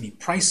don't see any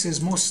prices.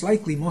 Most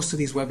likely, most of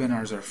these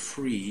webinars are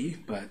free,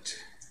 but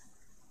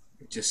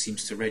it just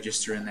seems to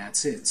register and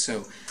that's it.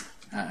 So,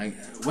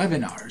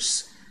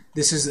 webinars.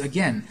 This is,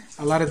 again,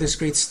 a lot of this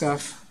great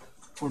stuff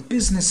for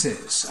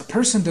businesses. A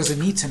person doesn't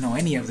need to know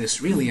any of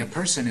this, really. A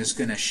person is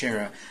going to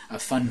share a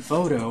fun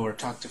photo or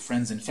talk to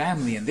friends and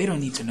family, and they don't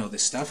need to know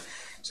this stuff.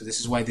 So this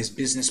is why this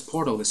business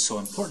portal is so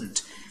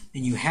important.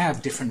 And you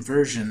have different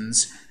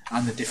versions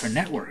on the different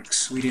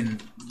networks. We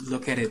didn't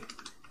look at it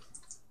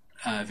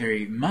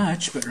very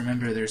much, but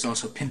remember there's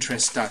also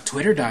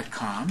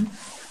Pinterest.twitter.com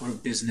or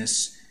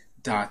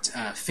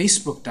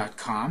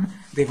business.facebook.com.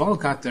 They've all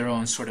got their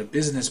own sort of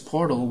business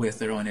portal with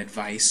their own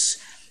advice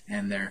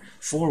and their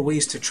 4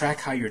 ways to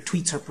track how your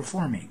tweets are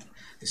performing.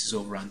 This is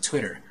over on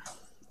Twitter.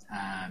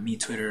 Me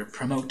Twitter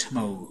promote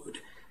mode.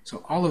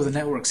 So all of the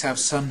networks have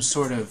some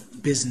sort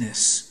of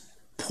business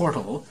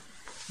portal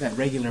that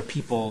regular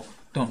people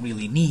don't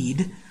really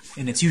need,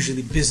 and it's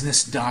usually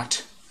business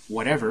dot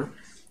whatever.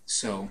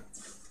 So,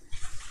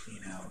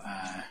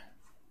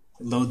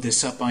 load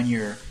this up on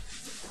your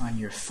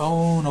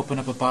phone, open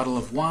up a bottle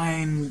of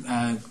wine,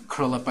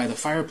 curl up by the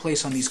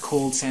fireplace on these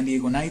cold San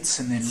Diego nights,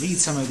 and then read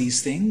some of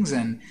these things,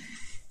 and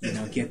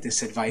get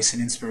this advice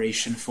and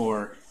inspiration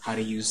for how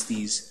to use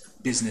these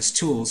business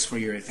tools for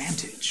your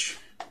advantage.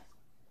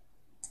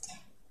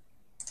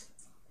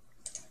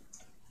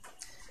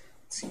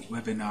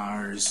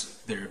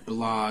 Webinars, their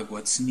blog,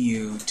 what's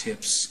new,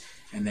 tips,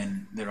 and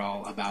then they're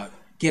all about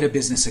get a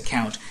business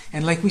account.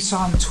 And like we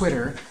saw on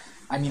Twitter,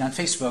 on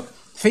Facebook,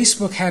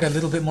 Facebook had a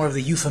little bit more of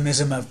the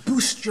euphemism of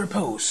boost your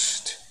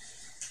post.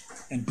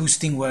 And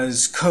boosting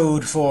was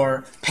code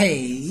for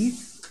pay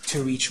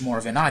to reach more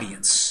of an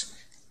audience.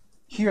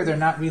 Here they're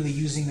not really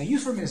using the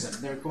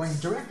euphemism. They're going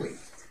directly.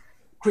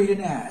 Create an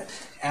ad.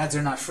 Ads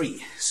are not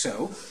free.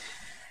 So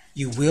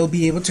you will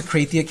be able to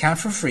create the account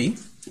for free.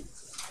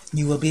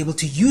 You will be able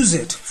to use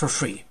it for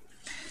free.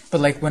 But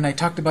like when I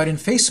talked about in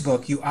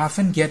Facebook, you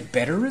often get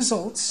better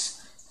results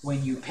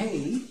when you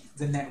pay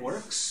the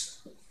networks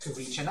to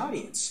reach an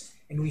audience.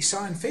 And we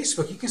saw in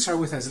Facebook, you can start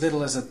with as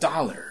little as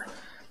 $1.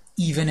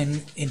 Even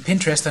in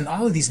Pinterest and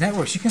all of these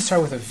networks, you can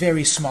start with a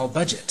very small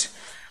budget.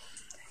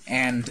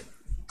 And,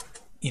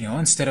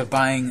 instead of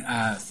buying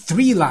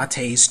 3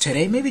 lattes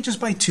today, maybe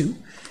just buy 2,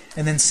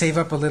 and then save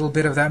up a little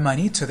bit of that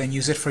money to then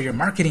use it for your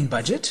marketing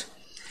budget.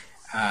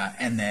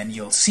 And then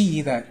you'll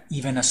see that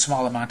even a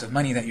small amount of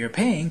money that you're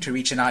paying to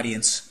reach an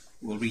audience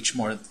will reach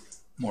more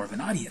of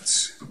an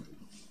audience.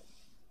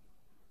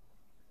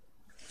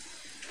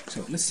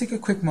 So let's take a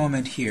quick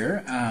moment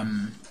here.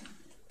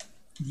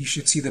 You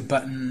should see the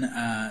button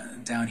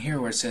down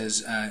here where it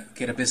says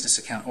get a business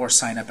account or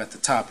sign up at the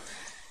top.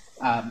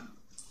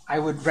 I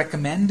would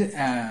recommend,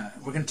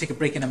 we're going to take a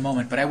break in a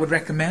moment, but I would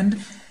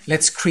recommend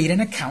let's create an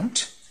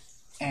account.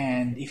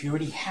 And if you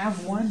already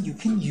have one, you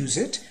can use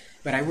it.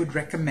 But I would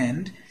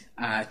recommend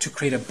to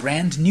create a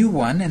brand new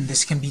one, and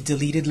this can be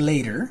deleted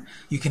later.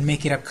 You can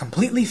make it up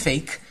completely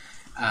fake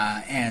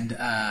and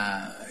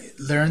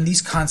learn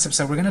these concepts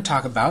that we're going to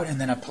talk about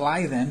and then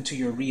apply them to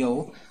your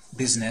real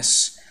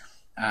business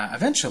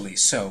eventually.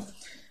 So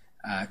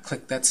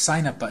click that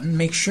sign up button.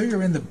 Make sure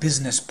you're in the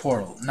business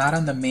portal, not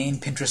on the main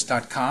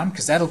Pinterest.com,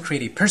 because that'll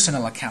create a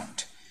personal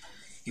account,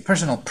 a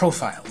personal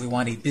profile. We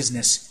want a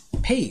business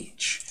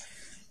page.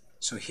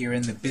 So here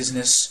in the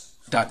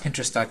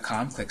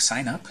business.pinterest.com, click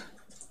sign up.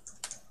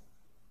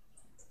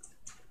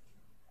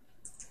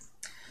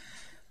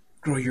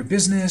 Grow your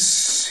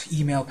business,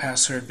 email,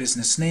 password,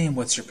 business name,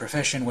 what's your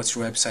profession, what's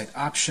your website,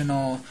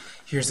 optional.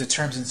 Here's the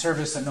terms and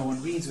service that no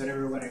one reads, but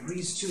everyone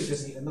agrees to. It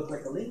doesn't even look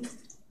like a link.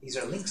 These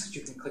are links that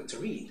you can click to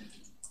read.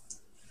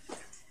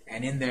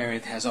 And in there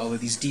it has all of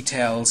these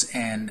details,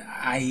 and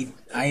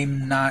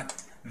I'm not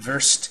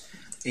versed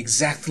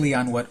exactly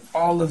on what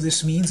all of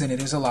this means, and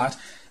it is a lot,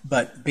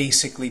 but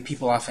basically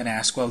people often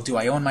ask, well, do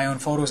I own my own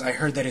photos? I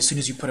heard that as soon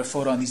as you put a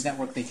photo on these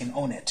networks, they can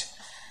own it.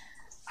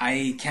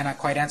 I cannot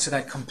quite answer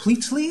that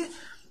completely.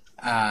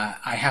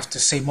 I have to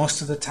say most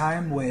of the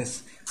time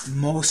with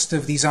most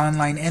of these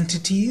online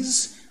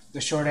entities, the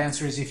short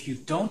answer is if you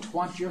don't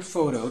want your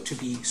photo to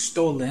be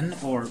stolen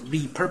or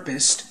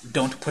repurposed,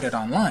 don't put it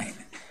online.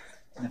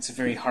 And that's a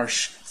very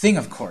harsh thing,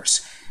 of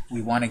course.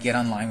 We want to get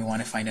online, we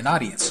want to find an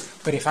audience.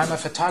 But if I'm a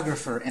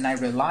photographer and I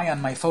rely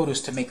on my photos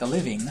to make a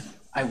living,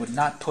 I would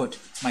not put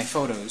my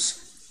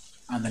photos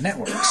on the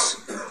networks.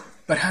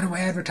 But how do I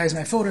advertise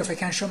my photo if I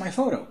can't show my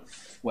photo?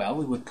 Well,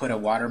 we would put a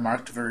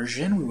watermarked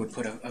version. We would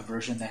put a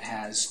version that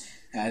has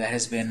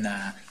been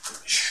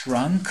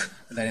shrunk,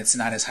 that it's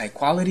not as high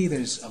quality.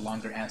 There's a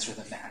longer answer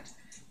than that.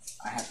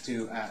 I have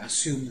to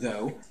assume,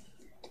 though,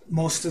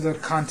 most of the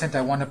content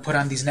I want to put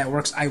on these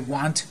networks, I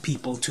want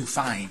people to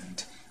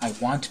find. I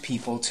want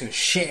people to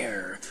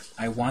share.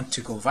 I want to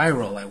go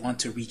viral. I want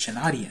to reach an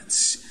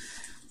audience.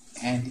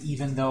 And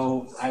even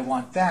though I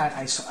want that,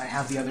 I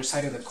have the other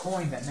side of the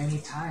coin that many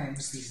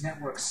times these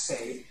networks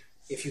say,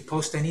 if you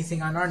post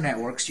anything on our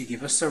networks, you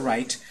give us the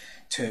right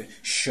to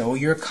show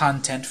your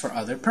content for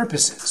other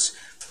purposes.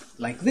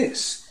 Like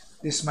this.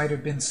 This might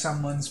have been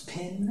someone's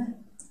pin,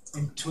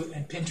 and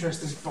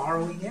Pinterest is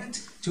borrowing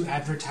it to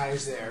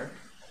advertise their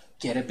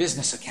Get a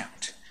Business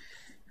account.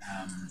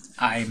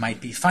 I might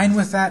be fine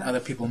with that,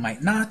 other people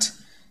might not,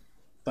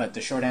 but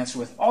the short answer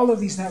with all of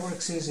these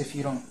networks is if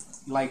you don't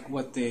like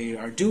what they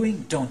are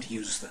doing, don't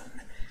use them.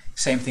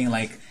 Same thing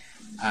like,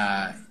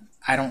 I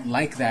don't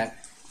like that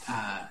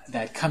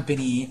that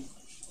company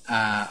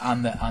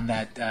on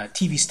that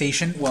TV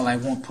station. Well, I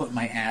won't put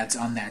my ads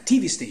on that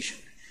TV station.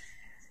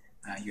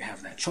 You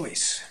have that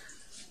choice.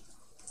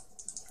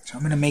 So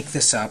I'm going to make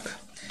this up.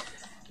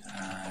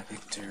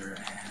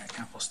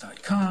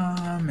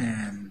 Victor@apples.com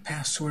and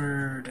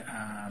password.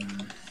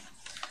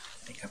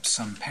 Make up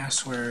some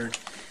password.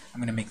 I'm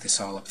going to make this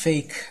all up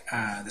fake.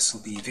 This will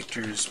be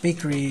Victor's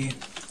Bakery.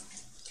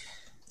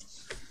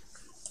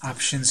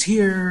 Options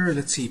here.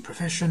 Let's see,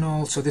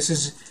 professional. So this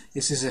is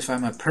if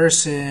I'm a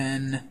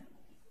person,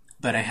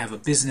 but I have a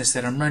business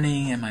that I'm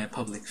running. Am I a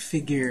public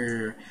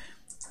figure?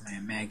 Am I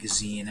a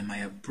magazine? Am I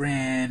a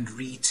brand,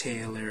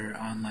 retailer,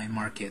 online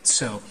market?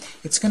 So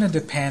it's going to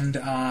depend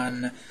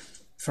on,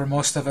 for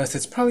most of us,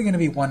 it's probably going to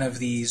be one of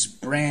these: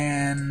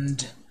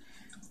 brand,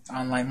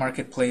 online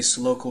marketplace,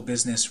 local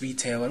business,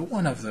 retailer,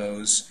 one of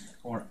those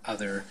or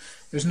other.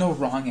 There's no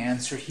wrong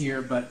answer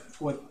here, but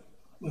what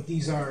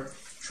these are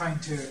trying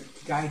to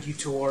guide you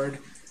toward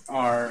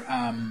are,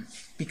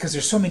 because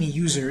there's so many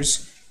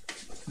users,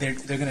 they're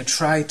going to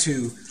try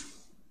to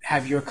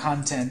have your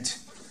content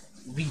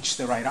reach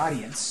the right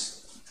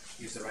audience,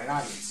 use the right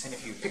audience. And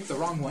if you pick the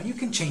wrong one, you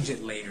can change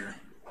it later.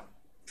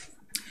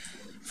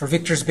 For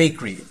Victor's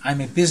Bakery,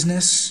 I'm a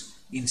business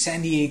in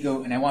San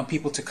Diego and I want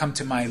people to come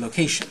to my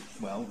location.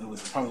 Well, it would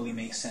probably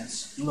make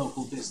sense,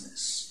 local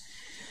business.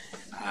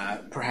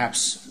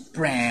 Perhaps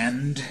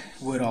brand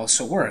would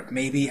also work.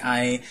 Maybe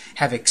I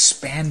have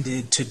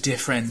expanded to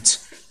different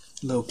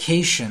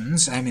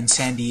locations. I'm in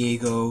San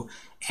Diego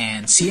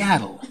and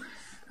Seattle.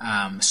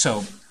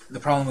 So the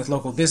problem with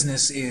local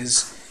business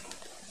is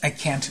I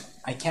can't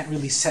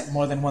really set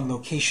more than one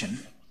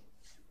location.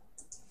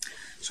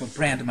 So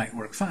brand might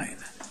work fine.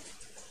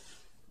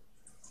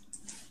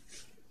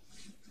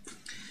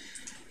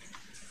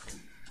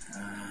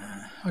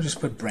 I'll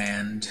just put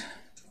brand.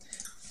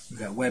 We've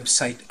got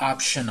website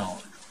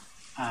optional.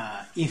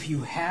 If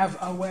you have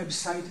a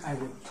website, I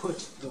would put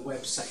the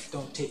website.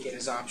 Don't take it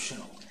as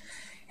optional.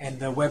 And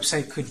the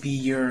website could be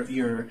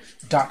your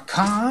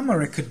 .com,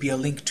 or it could be a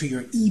link to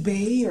your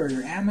eBay or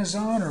your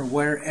Amazon or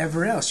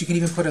wherever else. You can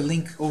even put a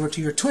link over to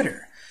your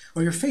Twitter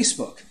or your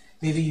Facebook.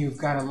 Maybe you've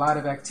got a lot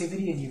of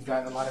activity and you've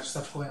got a lot of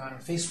stuff going on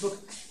Facebook.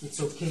 It's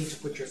okay to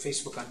put your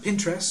Facebook on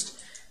Pinterest.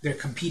 They're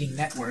competing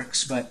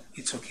networks, but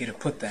it's okay to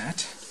put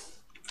that.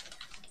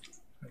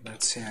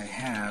 Let's say I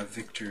have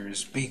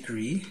Victor's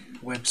Bakery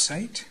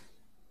website.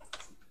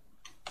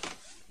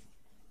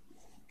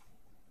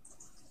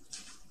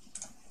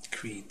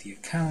 Create the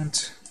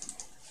account.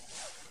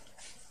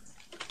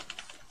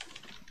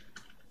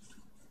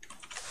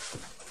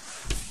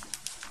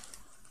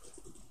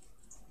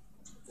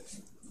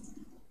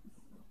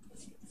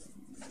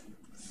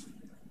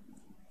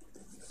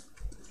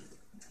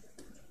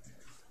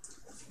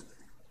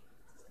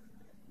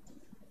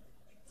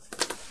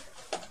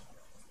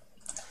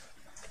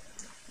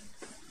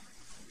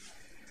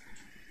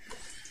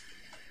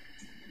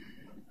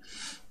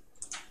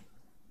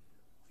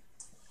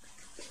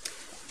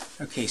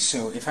 Okay,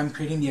 so if I'm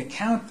creating the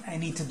account, I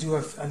need to do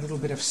a little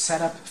bit of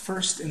setup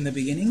first in the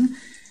beginning.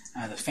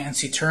 The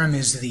fancy term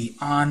is the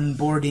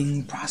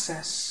onboarding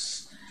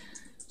process.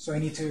 So I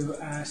need to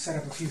set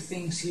up a few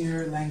things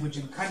here, language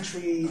and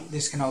country.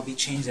 This can all be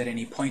changed at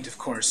any point, of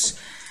course.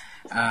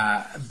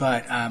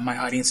 But my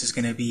audience is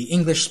going to be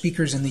English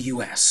speakers in the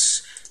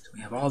US. So we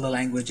have all the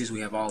languages,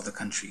 we have all the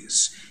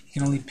countries. You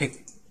can only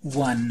pick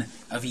one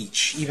of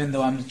each, even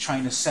though I'm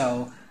trying to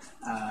sell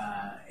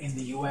in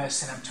the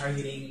US and I'm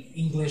targeting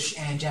English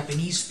and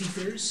Japanese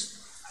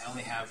speakers. I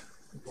only have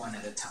one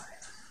at a time.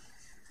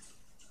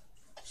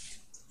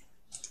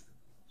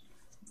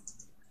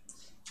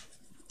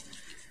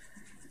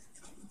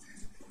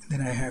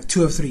 Then I have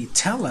 2 of 3.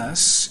 Tell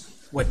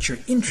us what you're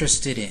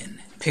interested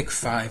in. Pick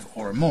 5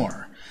 or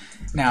more.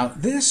 Now,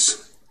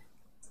 this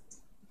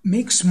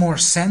makes more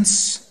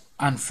sense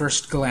on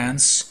first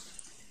glance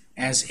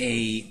as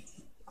a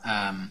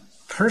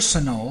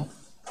personal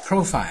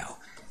profile.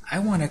 I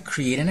want to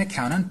create an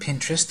account on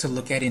Pinterest to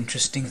look at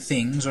interesting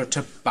things or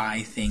to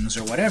buy things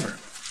or whatever.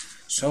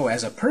 So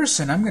as a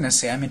person, I'm going to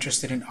say I'm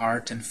interested in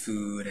art and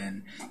food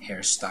and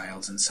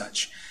hairstyles and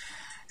such.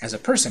 As a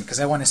person, because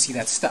I want to see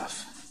that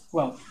stuff.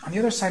 Well, on the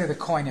other side of the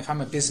coin, if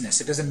I'm a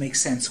business, it doesn't make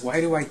sense.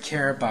 Why do I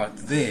care about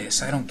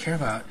this? I don't care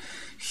about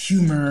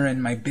humor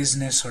in my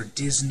business or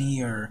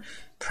Disney or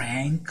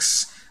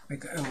pranks.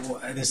 Like,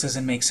 this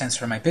doesn't make sense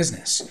for my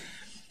business.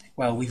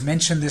 Well, we've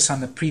mentioned this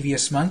on the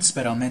previous months,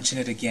 but I'll mention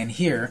it again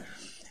here.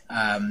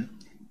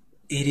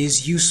 It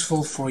is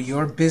useful for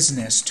your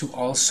business to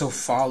also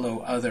follow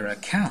other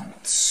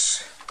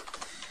accounts.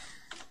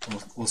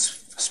 We'll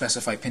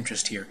specify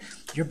Pinterest here.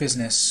 Your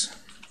business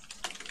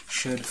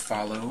should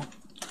follow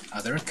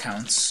other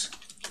accounts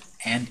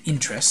and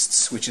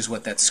interests, which is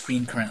what that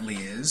screen currently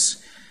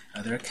is.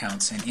 Other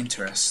accounts and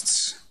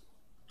interests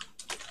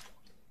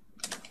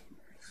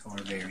for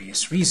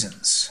various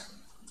reasons,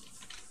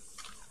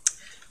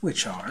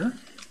 which are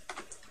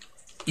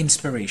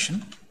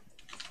inspiration.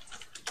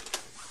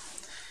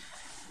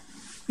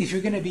 If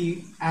you're going to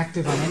be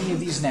active on any of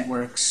these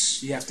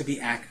networks, you have to be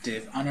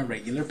active on a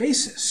regular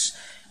basis.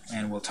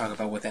 And we'll talk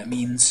about what that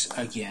means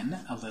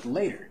again a little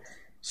later.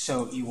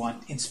 So you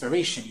want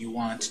inspiration. You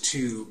want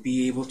to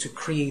be able to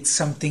create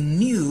something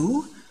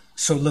new,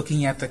 so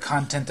looking at the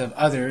content of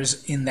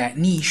others in that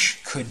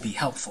niche could be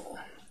helpful.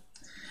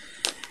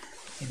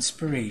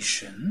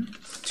 Inspiration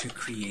to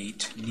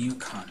create new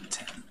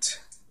content.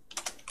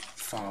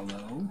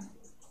 Follow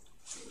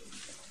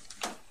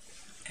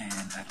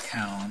an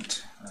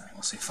account.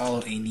 We'll say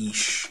follow a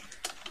niche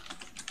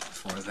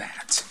for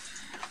that.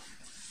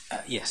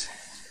 Yes?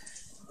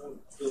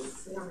 The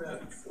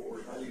format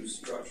for how you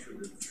structure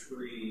the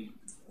tree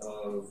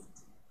of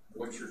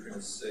what you're going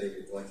to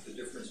say, like the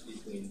difference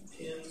between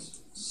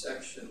pins,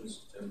 sections,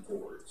 and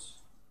boards.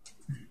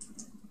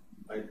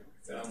 I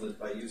found that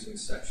by using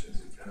sections,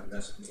 it kind of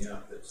messed me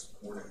up. It's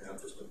more to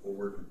have just a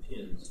board and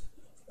pins.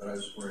 But I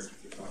was wondering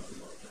if you could talk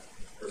about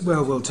that.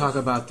 Well, we'll talk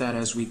about that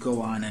as we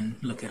go on and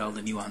look at all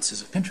the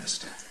nuances of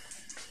Pinterest.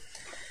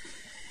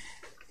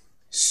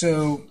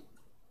 So,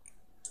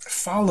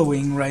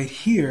 following right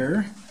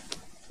here,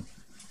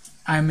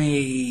 I'm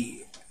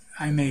a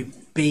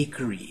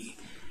bakery.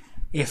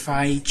 If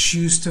I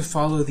choose to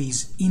follow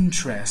these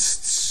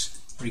interests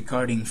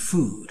regarding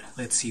food,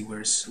 let's see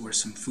where's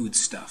some food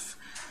stuff.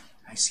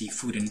 I see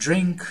food and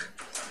drink,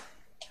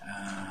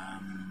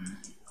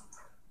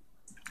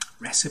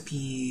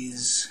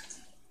 recipes,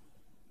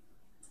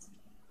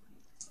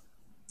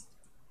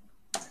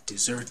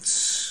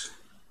 desserts,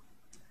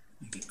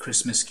 maybe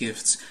Christmas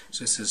gifts.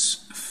 So this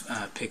is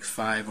pick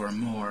 5 or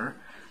more.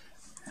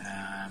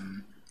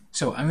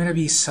 So I'm going to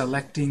be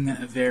selecting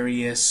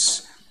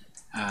various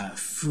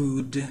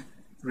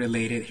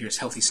food-related, here's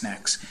healthy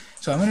snacks.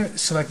 So I'm going to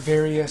select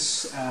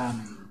various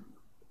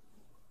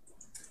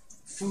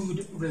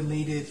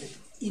food-related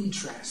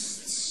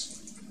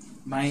interests.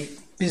 My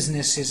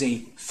business is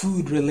a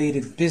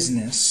food-related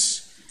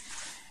business,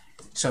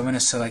 so I'm going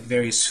to select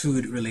various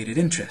food-related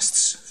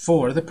interests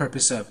for the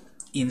purpose of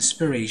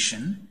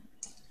inspiration,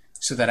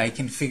 so that I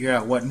can figure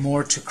out what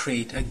more to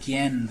create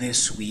again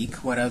this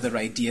week, what other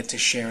idea to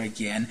share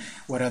again,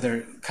 what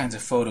other kinds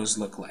of photos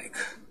look like.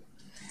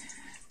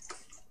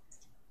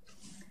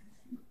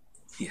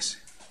 Yes?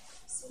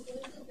 So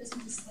what are the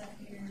business that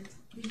you're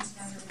putting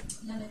together,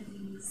 none of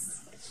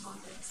these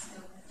topics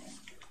go with it?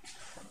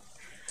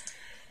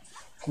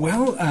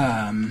 Well,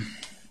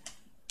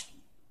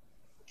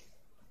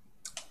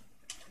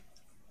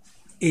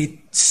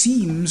 it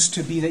seems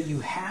to be that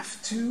you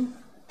have to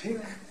pick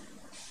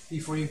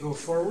before you go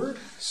forward.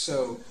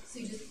 So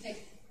you just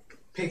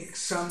pick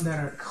some that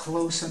are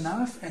close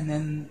enough, and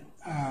then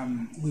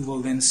we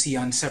will then see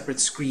on separate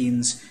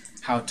screens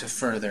how to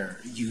further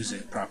use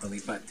it properly.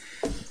 But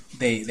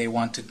they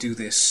want to do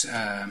this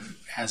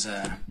as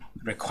a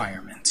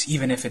requirement,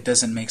 even if it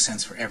doesn't make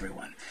sense for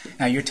everyone.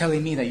 Now, you're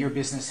telling me that your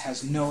business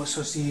has no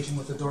association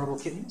with adorable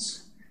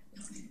kittens?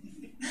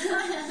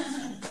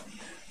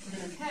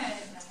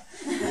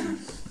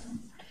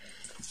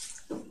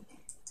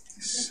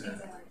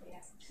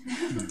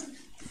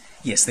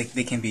 Yes,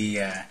 they can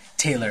be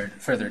tailored,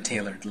 further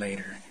tailored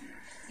later.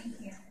 Thank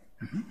you.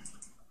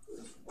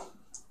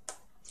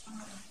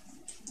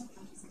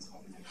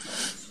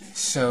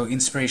 So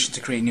inspiration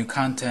to create new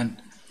content,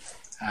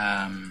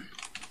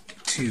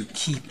 to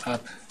keep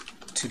up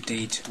to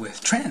date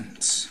with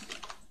trends.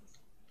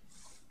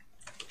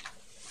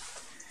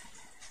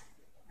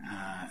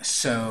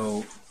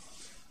 So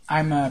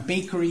I'm a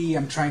bakery,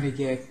 I'm trying to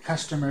get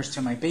customers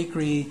to my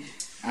bakery.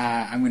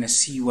 I'm going to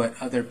see what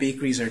other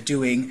bakeries are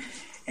doing,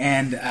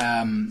 and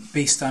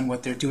based on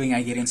what they're doing,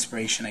 I get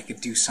inspiration. I could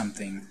do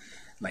something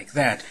like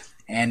that.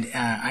 And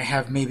I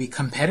have maybe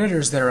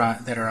competitors that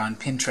are on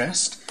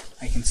Pinterest.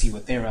 I can see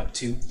what they're up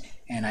to,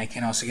 and I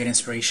can also get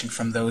inspiration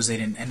from those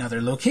in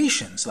other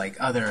locations, like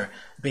other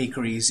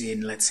bakeries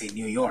in, let's say,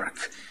 New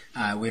York.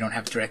 We don't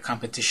have direct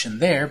competition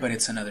there, but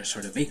it's another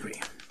sort of bakery.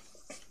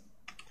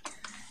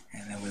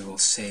 And then we will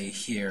say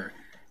here,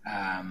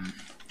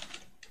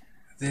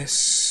 this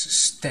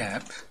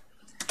step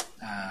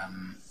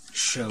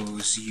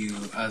shows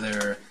you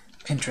other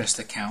Pinterest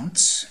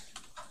accounts.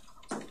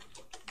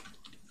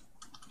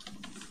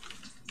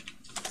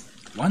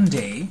 One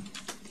day,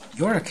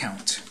 your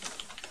account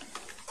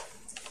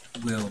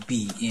will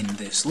be in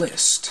this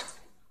list.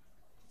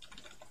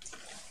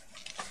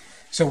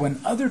 So when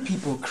other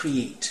people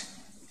create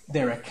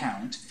their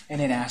account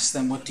and it asks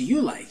them, what do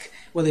you like?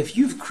 Well, if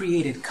you've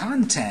created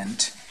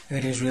content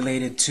that is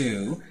related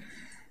to,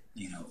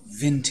 you know,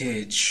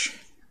 vintage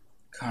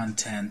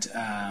content,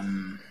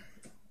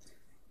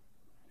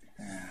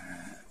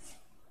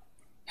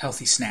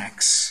 healthy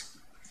snacks,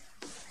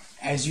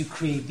 as you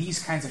create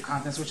these kinds of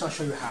contents, which I'll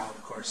show you how,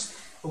 of course,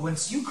 but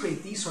once you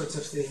create these sorts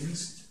of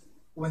things,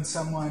 when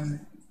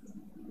someone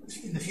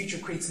in the future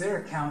creates their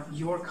account,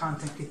 your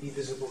content could be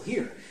visible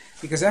here.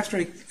 Because after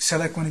I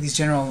select one of these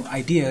general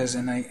ideas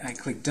and I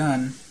click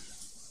Done,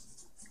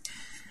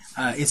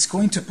 it's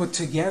going to put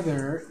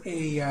together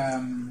a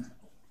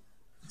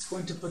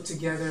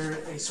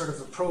sort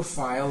of a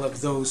profile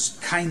of those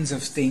kinds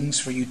of things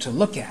for you to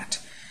look at.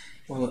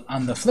 Well,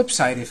 on the flip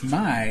side, if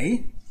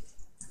my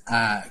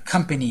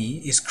company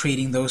is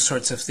creating those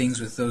sorts of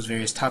things with those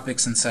various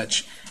topics and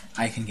such,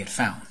 I can get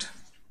found.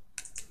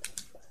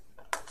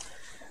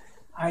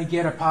 I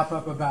get a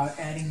pop-up about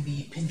adding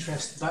the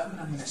Pinterest button.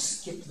 I'm going to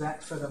skip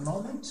that for the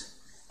moment.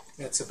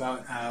 That's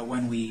about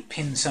when we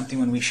pin something,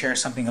 when we share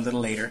something a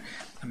little later.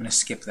 I'm going to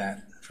skip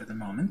that for the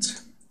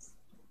moment.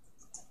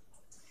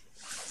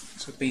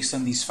 So based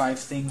on these 5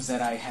 things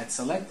that I had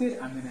selected,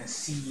 I'm going to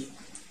see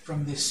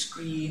from this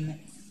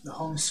screen, the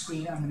home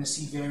screen, I'm going to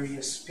see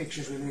various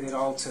pictures related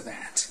all to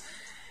that.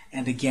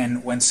 And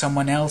again, when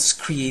someone else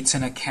creates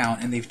an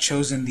account and they've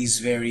chosen these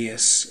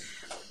various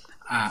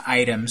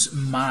items,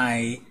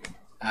 my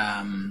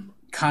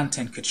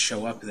content could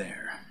show up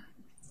there.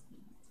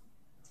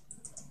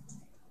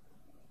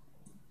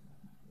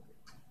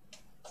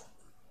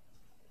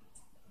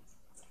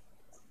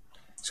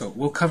 So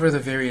we'll cover the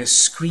various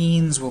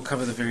screens, we'll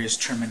cover the various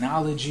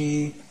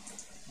terminology,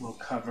 we'll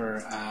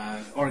cover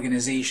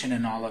organization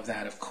and all of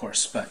that, of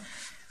course. But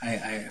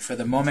for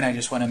the moment, I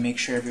just want to make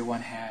sure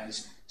everyone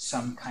has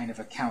some kind of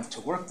account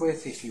to work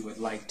with. If you would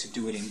like to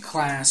do it in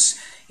class,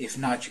 if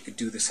not, you could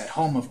do this at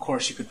home. Of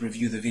course, you could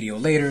review the video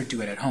later,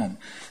 do it at home.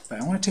 But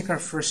I want to take our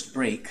first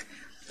break,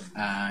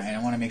 and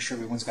I want to make sure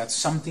everyone's got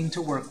something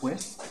to work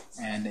with.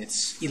 And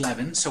it's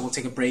 11, so we'll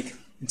take a break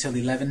until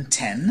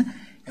 11:10.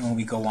 And when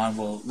we go on,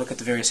 we'll look at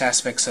the various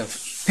aspects of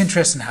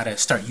Pinterest and how to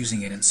start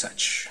using it and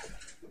such.